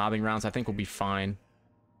have some mobbing rounds, I think we'll be fine.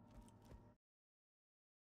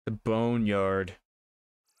 The Boneyard.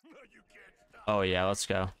 Oh yeah, let's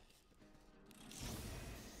go.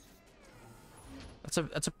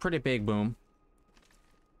 That's a pretty big boom.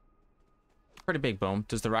 Pretty big boom.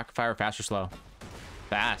 Does the rocket fire fast or slow?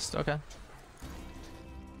 Fast. Okay.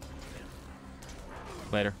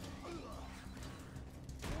 Later.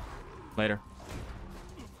 Later.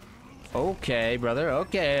 Okay, brother.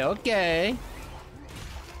 Okay, okay.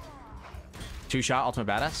 2-shot ultimate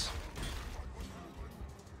badass.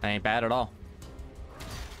 That ain't bad at all.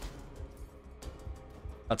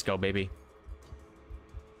 Let's go, baby.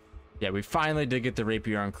 Yeah, we finally did get the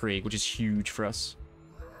rapier on Krieg, which is huge for us.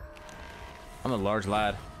 I'm a large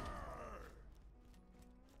lad.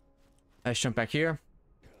 Let's jump back here.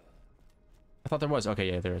 I thought there was.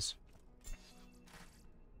 Okay, yeah, there is.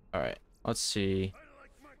 All right, let's see.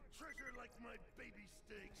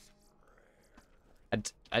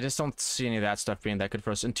 I just don't see any of that stuff being that good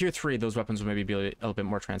for us. In tier 3, those weapons will maybe be a little bit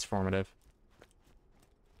more transformative. I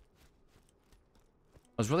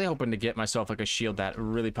was really hoping to get myself like a shield that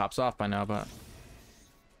really pops off by now, but...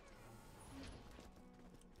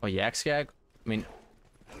 Oh, Yak Skag? I mean,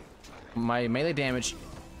 my melee damage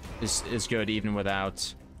is good even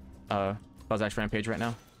without Buzzax Rampage right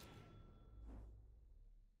now.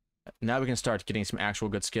 Now we can start getting some actual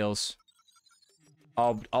good skills.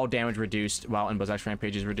 All damage reduced while in Buzzax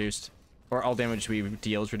Rampage is reduced. Or all damage we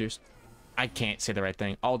deal is reduced. I can't say the right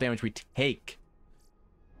thing. All damage we take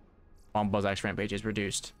on Buzzax Rampage is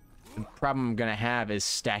reduced. The problem I'm gonna have is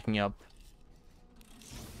stacking up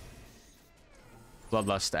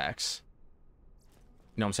Bloodlust stacks.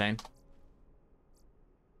 You know what I'm saying?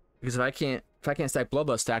 Because if I can't stack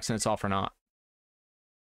Bloodlust stacks, then it's all for naught.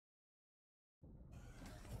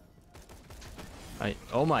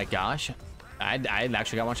 Oh my gosh. I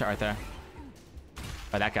actually got one shot right there.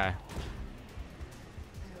 By that guy.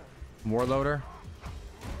 Warloader.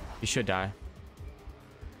 He should die.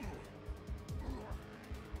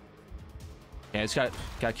 Yeah, it's got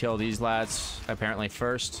to kill these lads apparently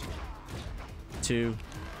first. 2.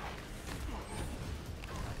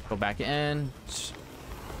 Go back in.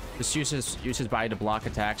 Just use his body to block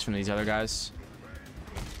attacks from these other guys.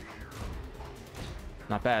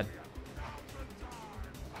 Not bad.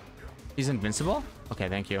 He's invincible? Okay,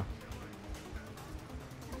 thank you.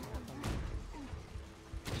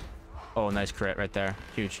 Oh, nice crit right there.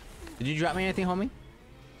 Huge. Did you drop me anything, homie?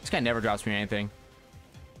 This guy never drops me anything.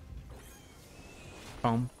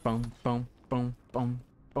 Boom, boom, boom, boom, boom,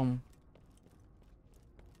 boom.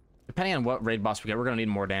 Depending on what raid boss we get, we're gonna need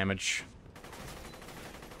more damage.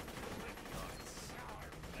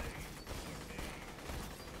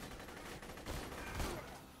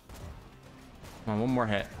 Come on, one more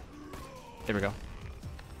hit. There we go.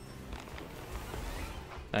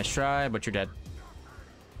 Nice try, but you're dead.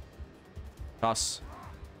 Toss.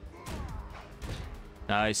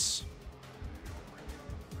 Nice.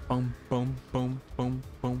 Boom, boom, boom, boom,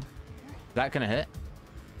 boom. Is that gonna hit?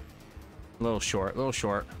 A little short, a little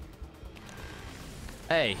short.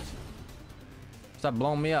 Hey. Stop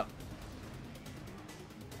blowing me up.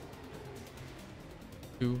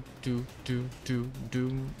 Do.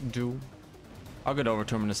 I'll get over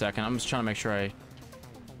to him in a second. I'm just trying to make sure I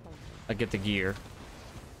get the gear.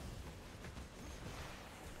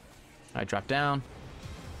 I drop down.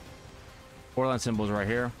 Borderlands symbols right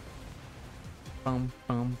here. Boom,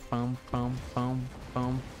 boom, boom, boom, boom,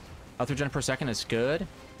 boom. Health regen per second is good.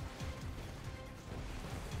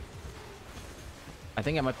 I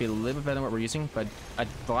think it might be a little bit better than what we're using, but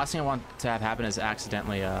the last thing I want to have happen is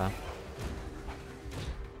accidentally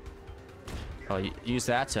use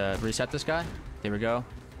that to reset this guy. There we go.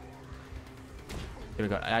 There we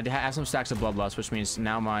go. I have some stacks of Bloodlust, which means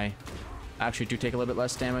now I actually do take a little bit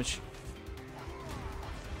less damage.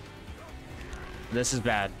 This is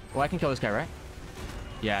bad. Well, I can kill this guy, right?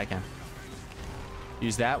 Yeah, I can.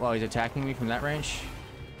 Use that while he's attacking me from that range.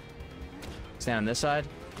 Stand on this side.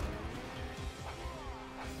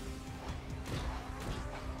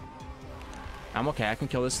 I'm okay. I can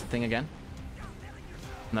kill this thing again.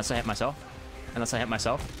 Unless I hit myself. Unless I hit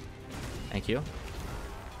myself. Thank you.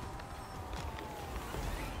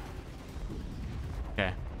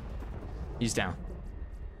 Okay. He's down.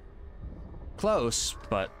 Close,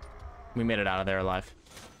 but we made it out of there alive.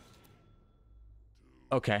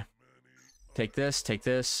 Okay. Take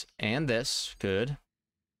this, and this. Good.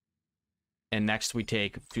 And next we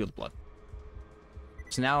take Field Blood.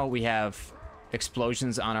 So now we have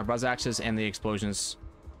explosions on our buzz axes, and the explosions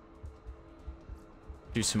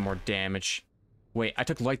do some more damage. Wait, I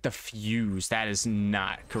took Light the Fuse. That is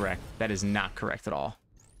not correct. That is not correct at all.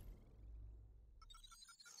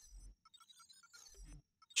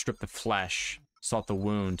 Strip the flesh. Salt the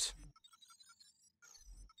wound.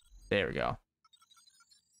 There we go.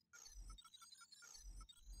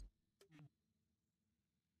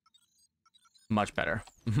 Much better.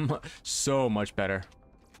 So much better.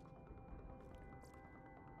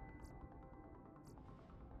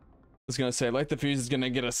 I was gonna say, Light the Fuse is gonna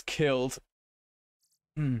get us killed.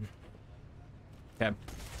 Okay.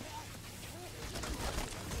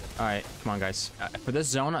 Alright, come on, guys. For this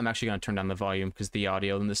zone, I'm actually gonna turn down the volume because the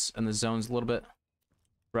audio in this zone's a little bit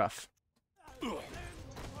rough.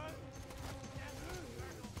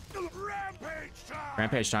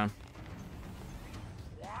 Rampage time.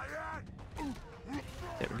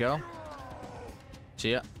 There we go.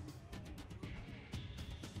 See ya.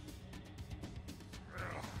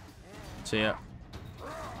 See ya.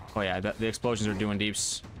 Oh yeah, the explosions are doing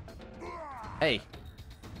deeps. Hey.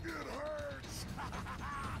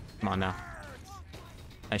 Come on now.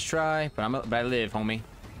 Nice try, but I live, homie.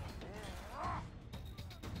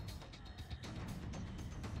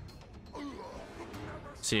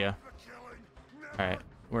 See ya. Alright,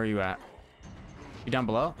 where are you at? You down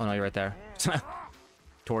below? Oh no, you're right there.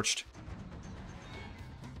 Torched.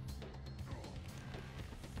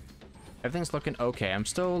 Everything's looking okay. I'm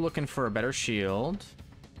still looking for a better shield.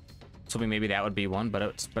 So maybe that would be one, but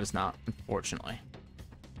it's not, unfortunately.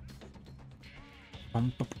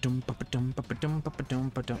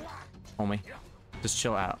 Homie, just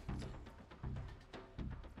chill out.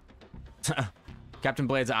 Captain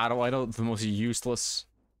Blade's auto idol, the most useless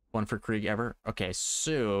one for Krieg ever. Okay,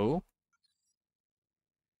 so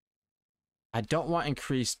I don't want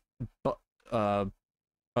increased buzz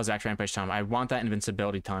action rampage time. I want that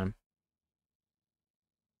invincibility time.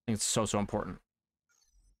 I think it's so important.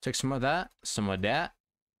 Take some of that,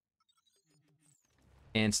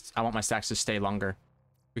 and I want my stacks to stay longer.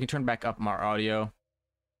 We can turn back up our audio.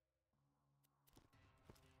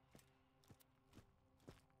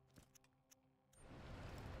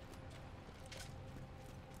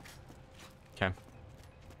 Okay.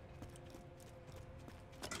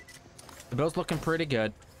 The build's looking pretty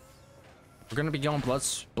good. We're gonna be going blood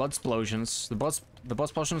explosions. The blood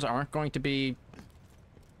explosions aren't going to be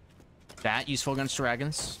that useful against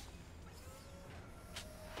dragons.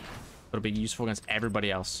 But it'll be useful against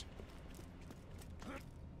everybody else.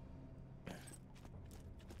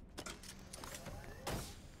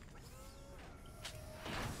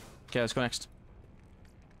 Okay, let's go next.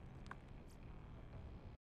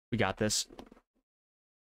 We got this.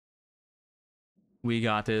 We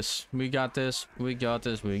got this. We got this. We got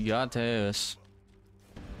this. We got this.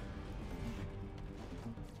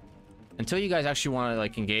 Until you guys actually want to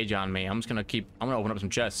like engage on me, I'm gonna open up some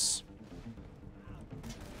chests.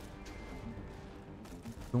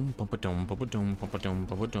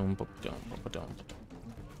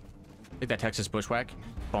 Take that Texas bushwhack.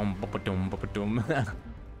 Maybe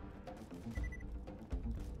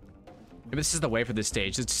this is the way for this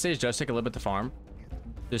stage. This stage does take a little bit to farm.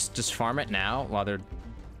 Just farm it now while they're, you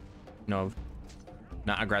know,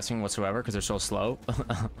 not aggressing whatsoever because they're so slow.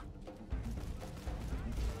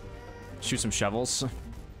 Shoot some shovels.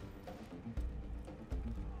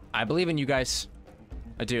 I believe in you guys.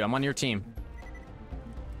 I do. I'm on your team.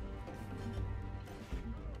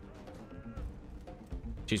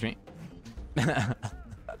 Excuse me.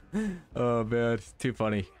 Oh man, too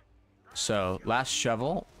funny. So last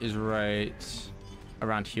shovel is right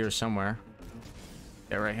around here somewhere.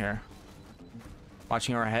 Yeah, right here.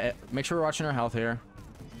 Watching our head. Make sure we're watching our health here.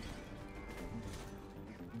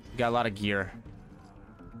 Got a lot of gear.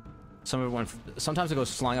 Sometimes it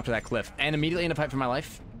goes flying up to that cliff and immediately in a fight for my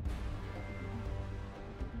life.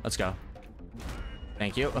 Let's go.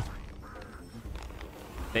 Thank you.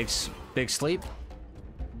 Big sleep.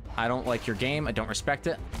 I don't like your game. I don't respect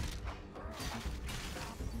it.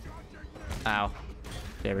 Ow.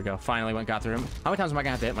 There we go. Finally got through him. How many times am I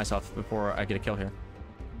gonna have to hit myself before I get a kill here?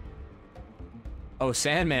 Oh,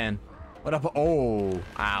 Sandman. What up? Oh,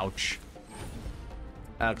 ouch.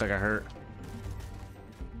 That looked like I hurt.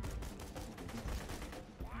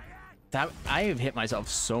 I have hit myself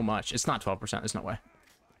so much. It's not 12%. There's no way.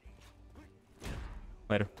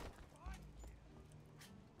 Later.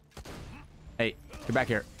 Hey, get back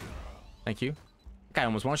here. Thank you. That guy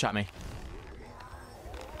almost one-shot me.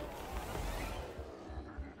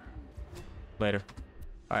 Later.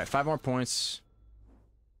 All right, 5 more points.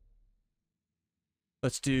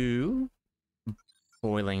 Let's do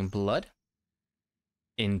boiling blood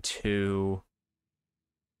into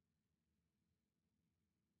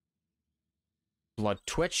blood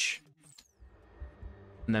twitch,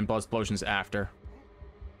 and then blood explosions after.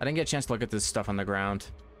 I didn't get a chance to look at this stuff on the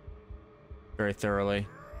ground very thoroughly.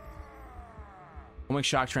 Homing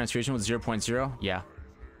shock transfusion with 0.0. Yeah.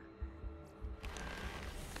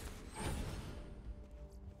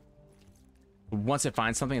 Once it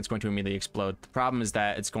finds something, it's going to immediately explode. The problem is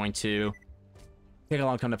that it's going to take a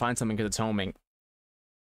long time to find something because it's homing.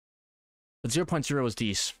 But 0.0 is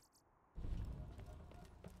decent.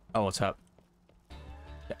 Oh, what's up?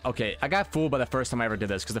 Okay, I got fooled by the first time I ever did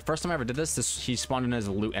this, because the first time I ever did this, he spawned in as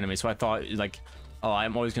a loot enemy, so I thought, like, oh,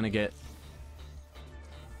 I'm always going to get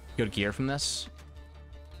good gear from this.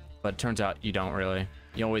 But it turns out you don't really.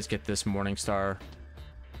 You always get this Morningstar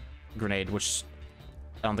grenade, which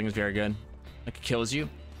I don't think is very good. Like, it kills you.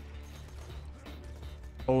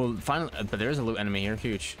 Oh, finally, but there's a loot enemy here,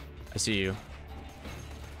 huge. I see you.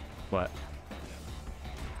 What?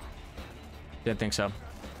 Didn't think so.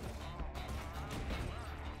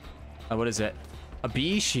 What is it? A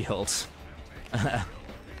bee shield.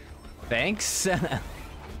 Thanks.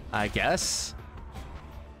 I guess.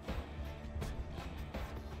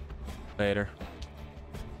 Later.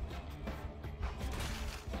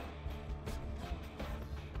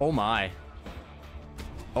 Oh my.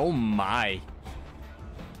 Oh my.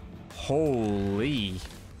 Holy.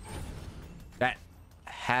 That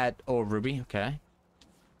had... Oh, Ruby. Okay.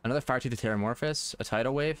 Another Fire Tooth Terramorphous. A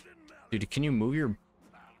Tidal Wave. Dude, can you move your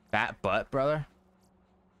fat butt, brother?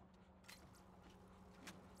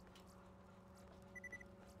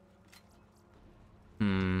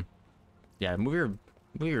 Yeah, move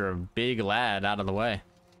your big lad out of the way.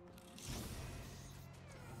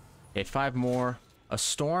 Okay, 5 more. A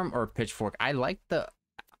Storm or a Pitchfork? I like the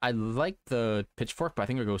Pitchfork, but I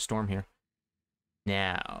think we'll go Storm here.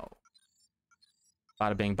 Now.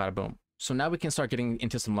 Bada bing, bada boom. So now we can start getting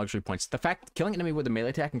into some luxury points. The fact killing enemy with a melee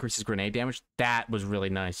attack increases grenade damage, that was really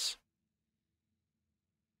nice.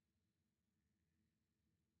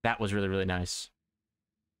 That was really, really nice.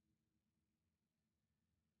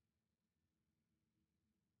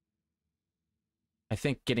 I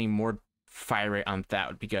think getting more fire rate on that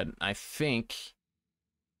would be good. I think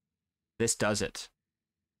this does it.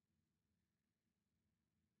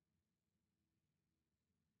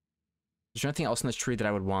 Is there anything else in this tree that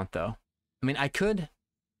I would want though? I mean, I could.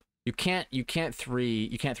 You can't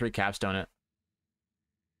three capstone it.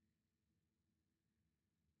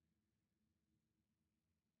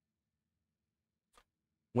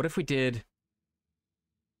 What if we did?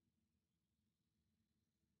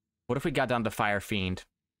 What if we got down to Fire Fiend?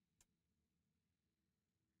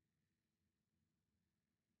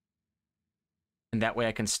 And that way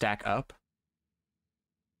I can stack up.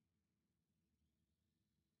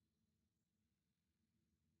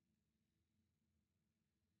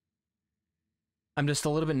 I'm just a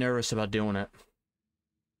little bit nervous about doing it.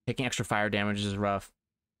 Taking extra fire damage is rough.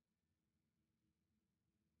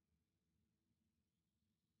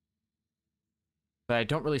 But I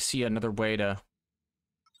don't really see another way to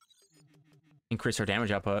increase our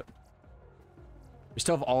damage output. We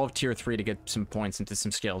still have all of tier 3 to get some points into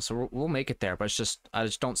some skills, so we'll make it there, but it's just, I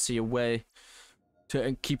just don't see a way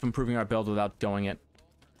to keep improving our build without doing it.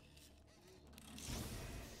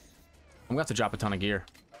 I'm gonna have to drop a ton of gear.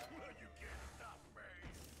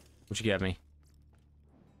 What you get me?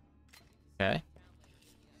 Okay.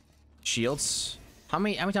 Shields. How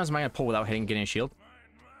many times am I gonna pull without getting a shield?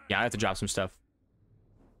 Yeah, I have to drop some stuff.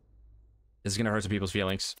 This is gonna hurt some people's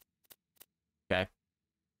feelings. Okay.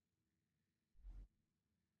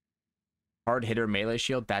 Hard hitter melee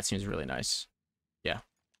shield. That seems really nice. Yeah.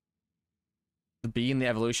 The B in the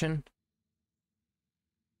evolution.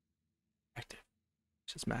 Active.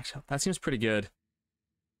 Just max health. That seems pretty good.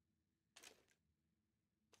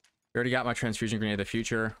 We already got my transfusion grenade of the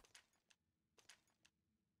future.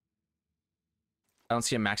 I don't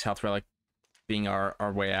see a max health relic being our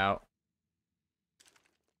way out.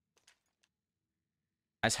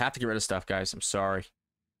 I just have to get rid of stuff, guys. I'm sorry.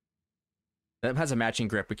 That has a matching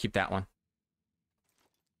grip. We keep that one.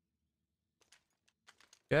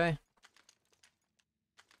 Okay.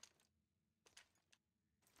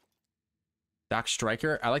 Doc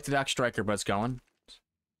Striker. I like the Doc Striker, but it's going.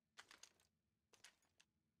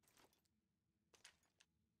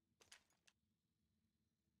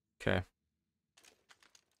 Okay.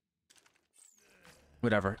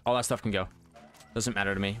 Whatever. All that stuff can go. Doesn't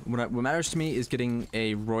matter to me. What matters to me is getting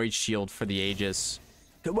a Roid shield for the Aegis.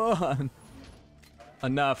 Come on!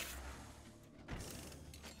 Enough.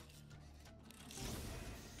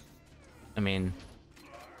 I mean,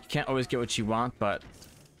 you can't always get what you want, but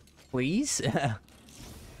please?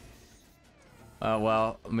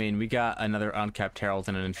 Well, I mean, we got another uncapped Herald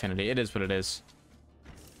and an Infinity. It is what it is.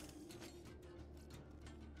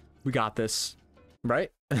 We got this.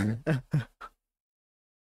 Right?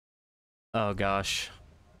 Oh gosh.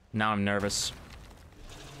 Now I'm nervous.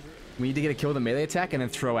 We need to get a kill with a melee attack and then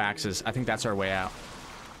throw axes. I think that's our way out.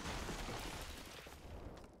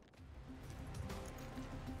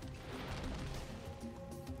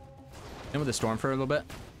 In with the storm for a little bit.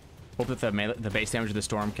 Hope that the base damage of the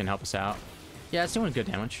storm can help us out. Yeah, it's doing good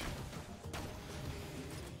damage.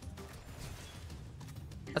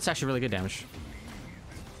 That's actually really good damage.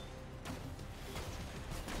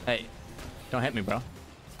 Hey, don't hit me, bro.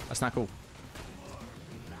 That's not cool.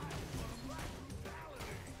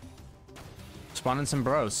 Spawning some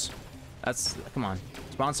bros. That's, come on.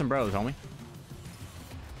 Spawn some bros, homie.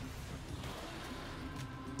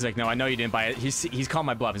 He's like, no, I know you didn't buy it. He's calling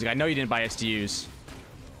my bluff. He's like, I know you didn't buy SDUs.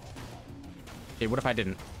 Okay, what if I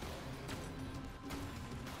didn't?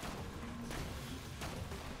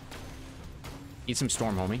 Eat some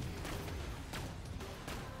storm, homie.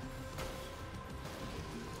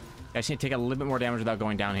 I just need to take a little bit more damage without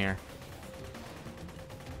going down here.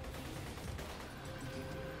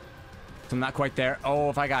 So I'm not quite there. Oh,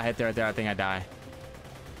 if I got hit there, I think I'd die.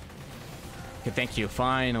 Okay, thank you.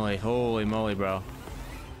 Finally. Holy moly, bro.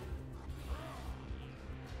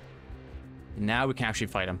 Now we can actually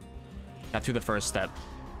fight him. Got through the first step.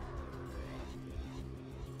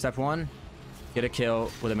 Step 1, get a kill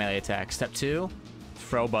with a melee attack. Step 2,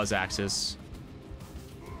 throw buzz axes.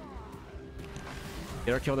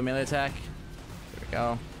 Get our kill with a melee attack. There we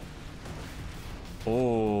go.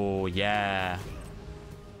 Oh, yeah.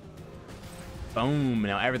 Boom.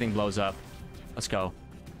 Now everything blows up. Let's go.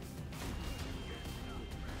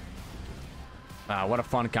 Wow, what a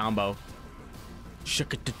fun combo.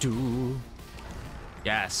 Shaka-da-doo.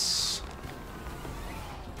 Yes.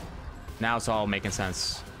 Now it's all making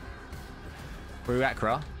sense. Where we at,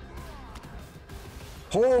 Crow?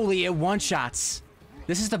 Holy, it one-shots.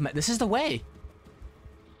 This is the way. This is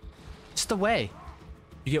the way.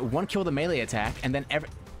 You get one kill with a melee attack, and then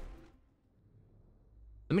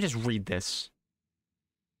Let me just read this.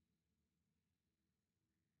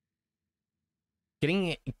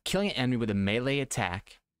 Killing an enemy with a melee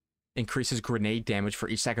attack increases grenade damage for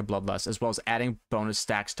each stack of Bloodlust, as well as adding bonus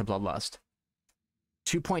stacks to Bloodlust.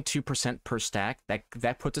 2.2% per stack.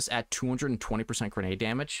 That puts us at 220% grenade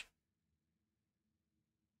damage.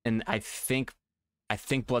 And I think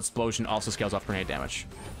Blood Explosion also scales off grenade damage.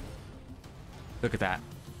 Look at that.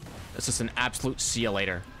 That's just an absolute see you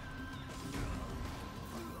later.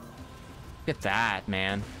 Look at that,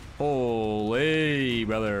 man. Holy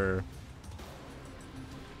brother.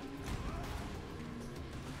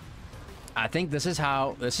 I think this is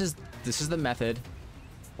how this is the method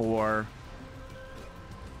for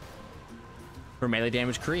melee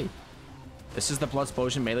damage Krieg. This is the Blood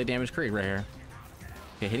Explosion melee damage Krieg right here.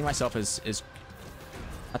 Okay, hitting myself is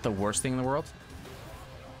not the worst thing in the world.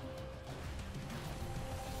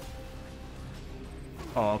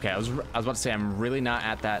 Oh, okay. I was about to say I'm really not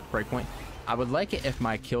at that breakpoint. I would like it if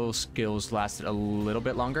my kill skills lasted a little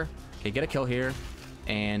bit longer. Okay, get a kill here,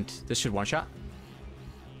 and this should one shot.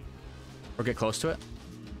 Or get close to it.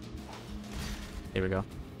 There we go.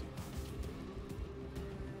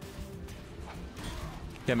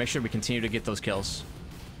 Yeah, make sure we continue to get those kills.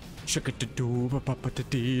 Hey,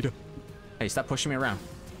 stop pushing me around.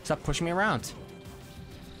 Stop pushing me around.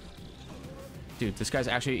 Dude, this guy's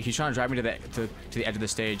actually... He's trying to drive me to the edge of the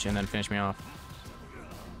stage and then finish me off.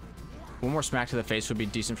 One more smack to the face would be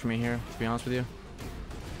decent for me here, to be honest with you.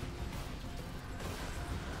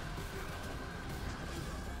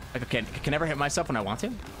 Like, okay, I can never hit myself when I want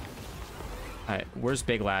to. Alright, where's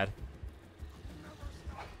Big Lad?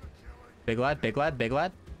 Big Lad, Big Lad, Big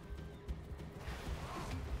Lad?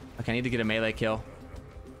 Okay, I need to get a melee kill.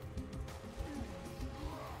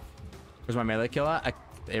 Where's my melee kill at?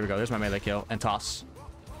 There we go, there's my melee kill. And toss.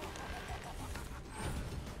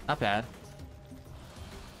 Not bad.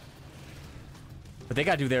 But they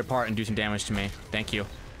gotta do their part and do some damage to me. Thank you.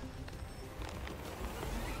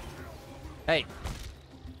 Hey!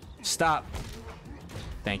 Stop.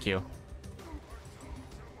 Thank you.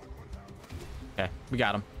 Okay, we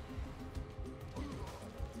got him.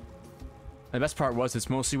 The best part was it's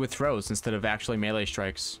mostly with throws instead of actually melee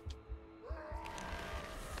strikes.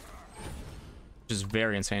 Which is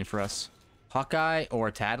very insane for us. Hawkeye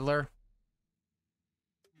or Tattler?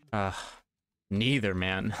 Neither,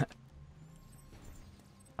 man.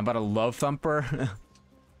 I'm about a love thumper.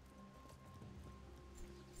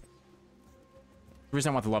 The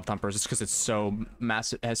reason I want the love thumper is just because it's so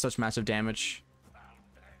massive, it has such massive damage.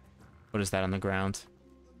 What is that on the ground?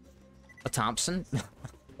 A Thompson?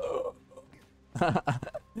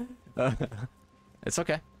 It's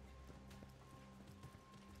okay.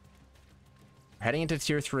 Heading into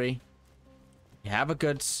tier 3. You have a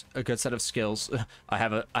good set of skills. I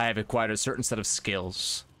have acquired a certain set of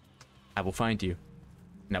skills. I will find you,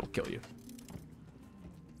 and I will kill you.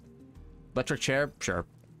 Electric chair, sure.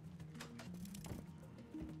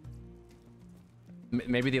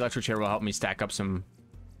 Maybe the electric chair will help me stack up some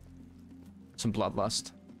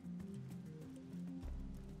bloodlust.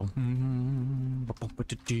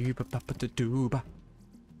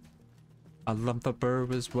 A lump of burr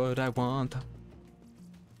is what I want.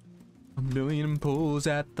 A million pulls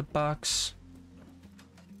at the box.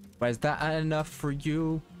 Why is that enough for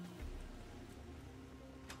you?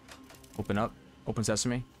 Open up. Open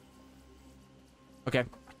sesame. Okay.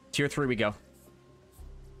 Tier 3 we go.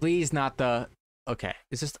 Please not the... Okay.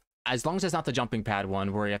 It's just... As long as it's not the jumping pad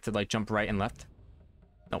one where you have to like jump right and left.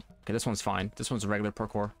 Nope. Okay, this one's fine. This one's a regular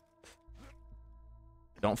parkour.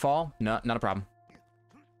 Don't fall. No, not a problem.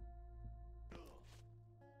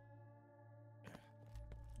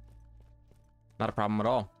 Not a problem at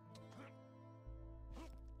all.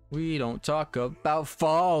 We don't talk about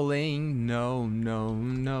falling. No, no,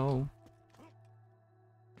 no.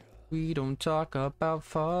 We don't talk about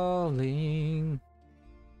falling.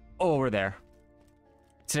 Oh, we're there.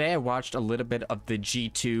 Today I watched a little bit of the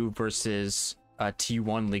G2 versus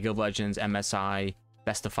T1 League of Legends MSI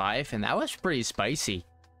Best of 5, and that was pretty spicy.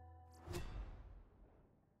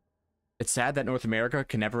 It's sad that North America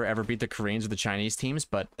can never ever beat the Koreans or the Chinese teams,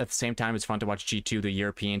 but at the same time, it's fun to watch G2, the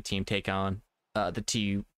European team, take on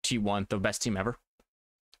the T1, the best team ever.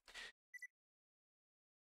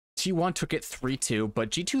 T1 took it 3-2,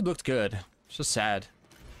 but G2 looked good. It's just sad.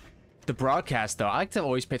 The broadcast, though, I like to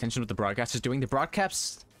always pay attention to what the broadcast is doing. The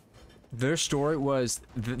broadcast, their story was,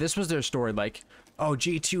 this was their story, like, oh,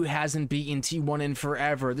 G2 hasn't beaten T1 in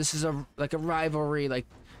forever. This is like a rivalry, like,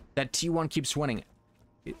 that T1 keeps winning.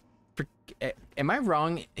 Am I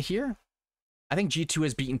wrong here? I think G2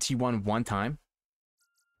 has beaten T1 one time.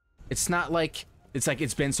 It's not like,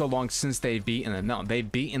 it's been so long since they've beaten them. No, they've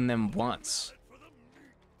beaten them once.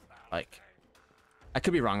 Like, I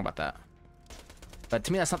could be wrong about that. But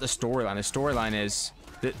to me, that's not the storyline. The storyline is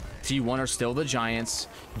that T1 are still the Giants.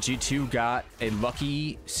 G2 got a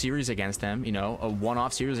lucky series against them, you know, a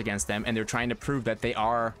one-off series against them, and they're trying to prove that they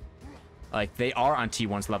are, like, they are on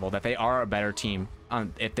T1's level, that they are a better team.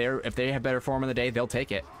 If they have better form in the day, they'll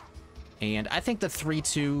take it. And I think the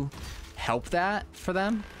 3-2 helped that for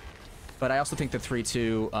them. But I also think the 3-2,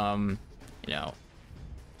 you know,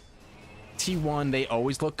 T1, they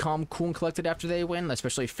always look calm, cool, and collected after they win,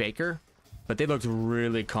 especially Faker. But they looked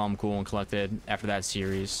really calm, cool, and collected after that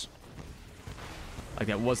series. Like,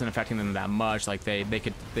 that wasn't affecting them that much. Like, they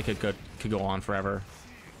could go on forever.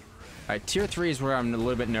 Alright, tier 3 is where I'm a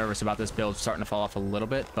little bit nervous about this build starting to fall off a little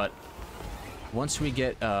bit, but once we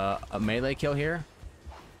get a melee kill here,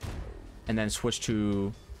 and then switch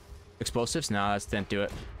to explosives, nah, that didn't do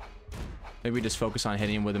it. Maybe we just focus on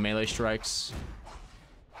hitting him with the melee strikes.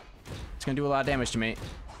 It's gonna do a lot of damage to me.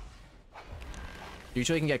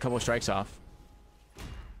 Usually you can get a couple of strikes off.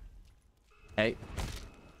 Hey.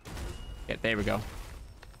 Yeah, there we go.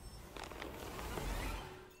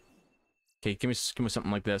 Okay, give me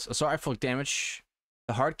something like this. Assault rifle damage.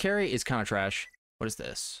 The hard carry is kind of trash. What is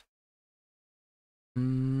this?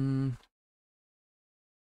 The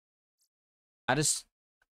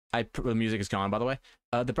music is gone, by the way.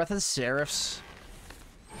 The Breath of the Seraphs.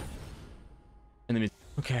 And the music.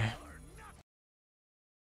 Okay.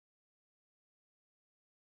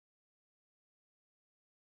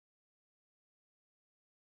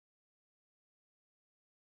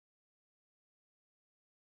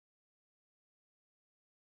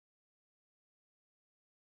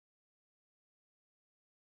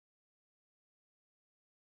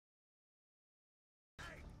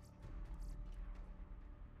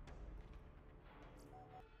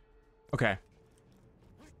 Okay.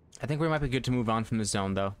 I think we might be good to move on from the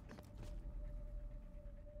zone, though.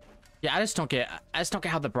 Yeah, I just don't get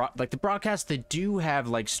how the broadcast, they do have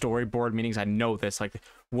like storyboard meetings. I know this, like,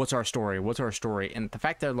 what's our story? What's our story? And the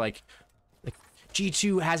fact that like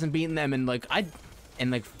G2 hasn't beaten them in like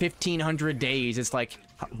 1,500 days. It's like,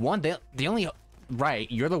 one, they only,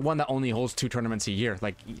 right, you're the one that only holds 2 tournaments a year.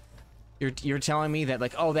 Like, you're telling me that,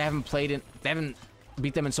 like, oh, they haven't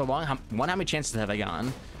beat them in so long. How many chances have they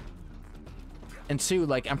gotten? And 2,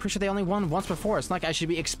 like, I'm pretty sure they only won once before. It's not like I should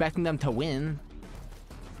be expecting them to win.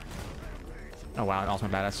 Oh wow, an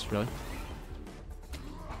ultimate badass, really?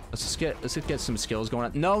 Let's just get some skills going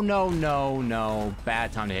on. No, no, no, no.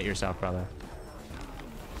 Bad time to hit yourself, brother.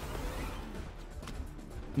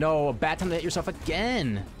 No, bad time to hit yourself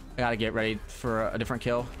again. I gotta get ready for a different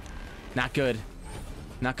kill. Not good.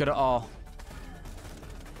 Not good at all.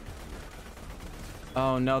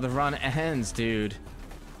 Oh no, the run ends, dude.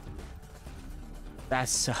 That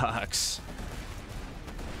sucks.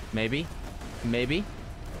 Maybe? Maybe?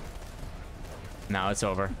 No, it's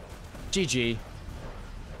over. GG.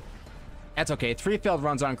 That's okay. 3 failed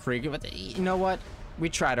runs on Krieg, but you know what? We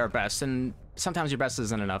tried our best, and sometimes your best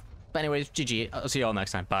isn't enough. But anyways, GG. I'll see you all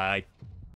next time. Bye.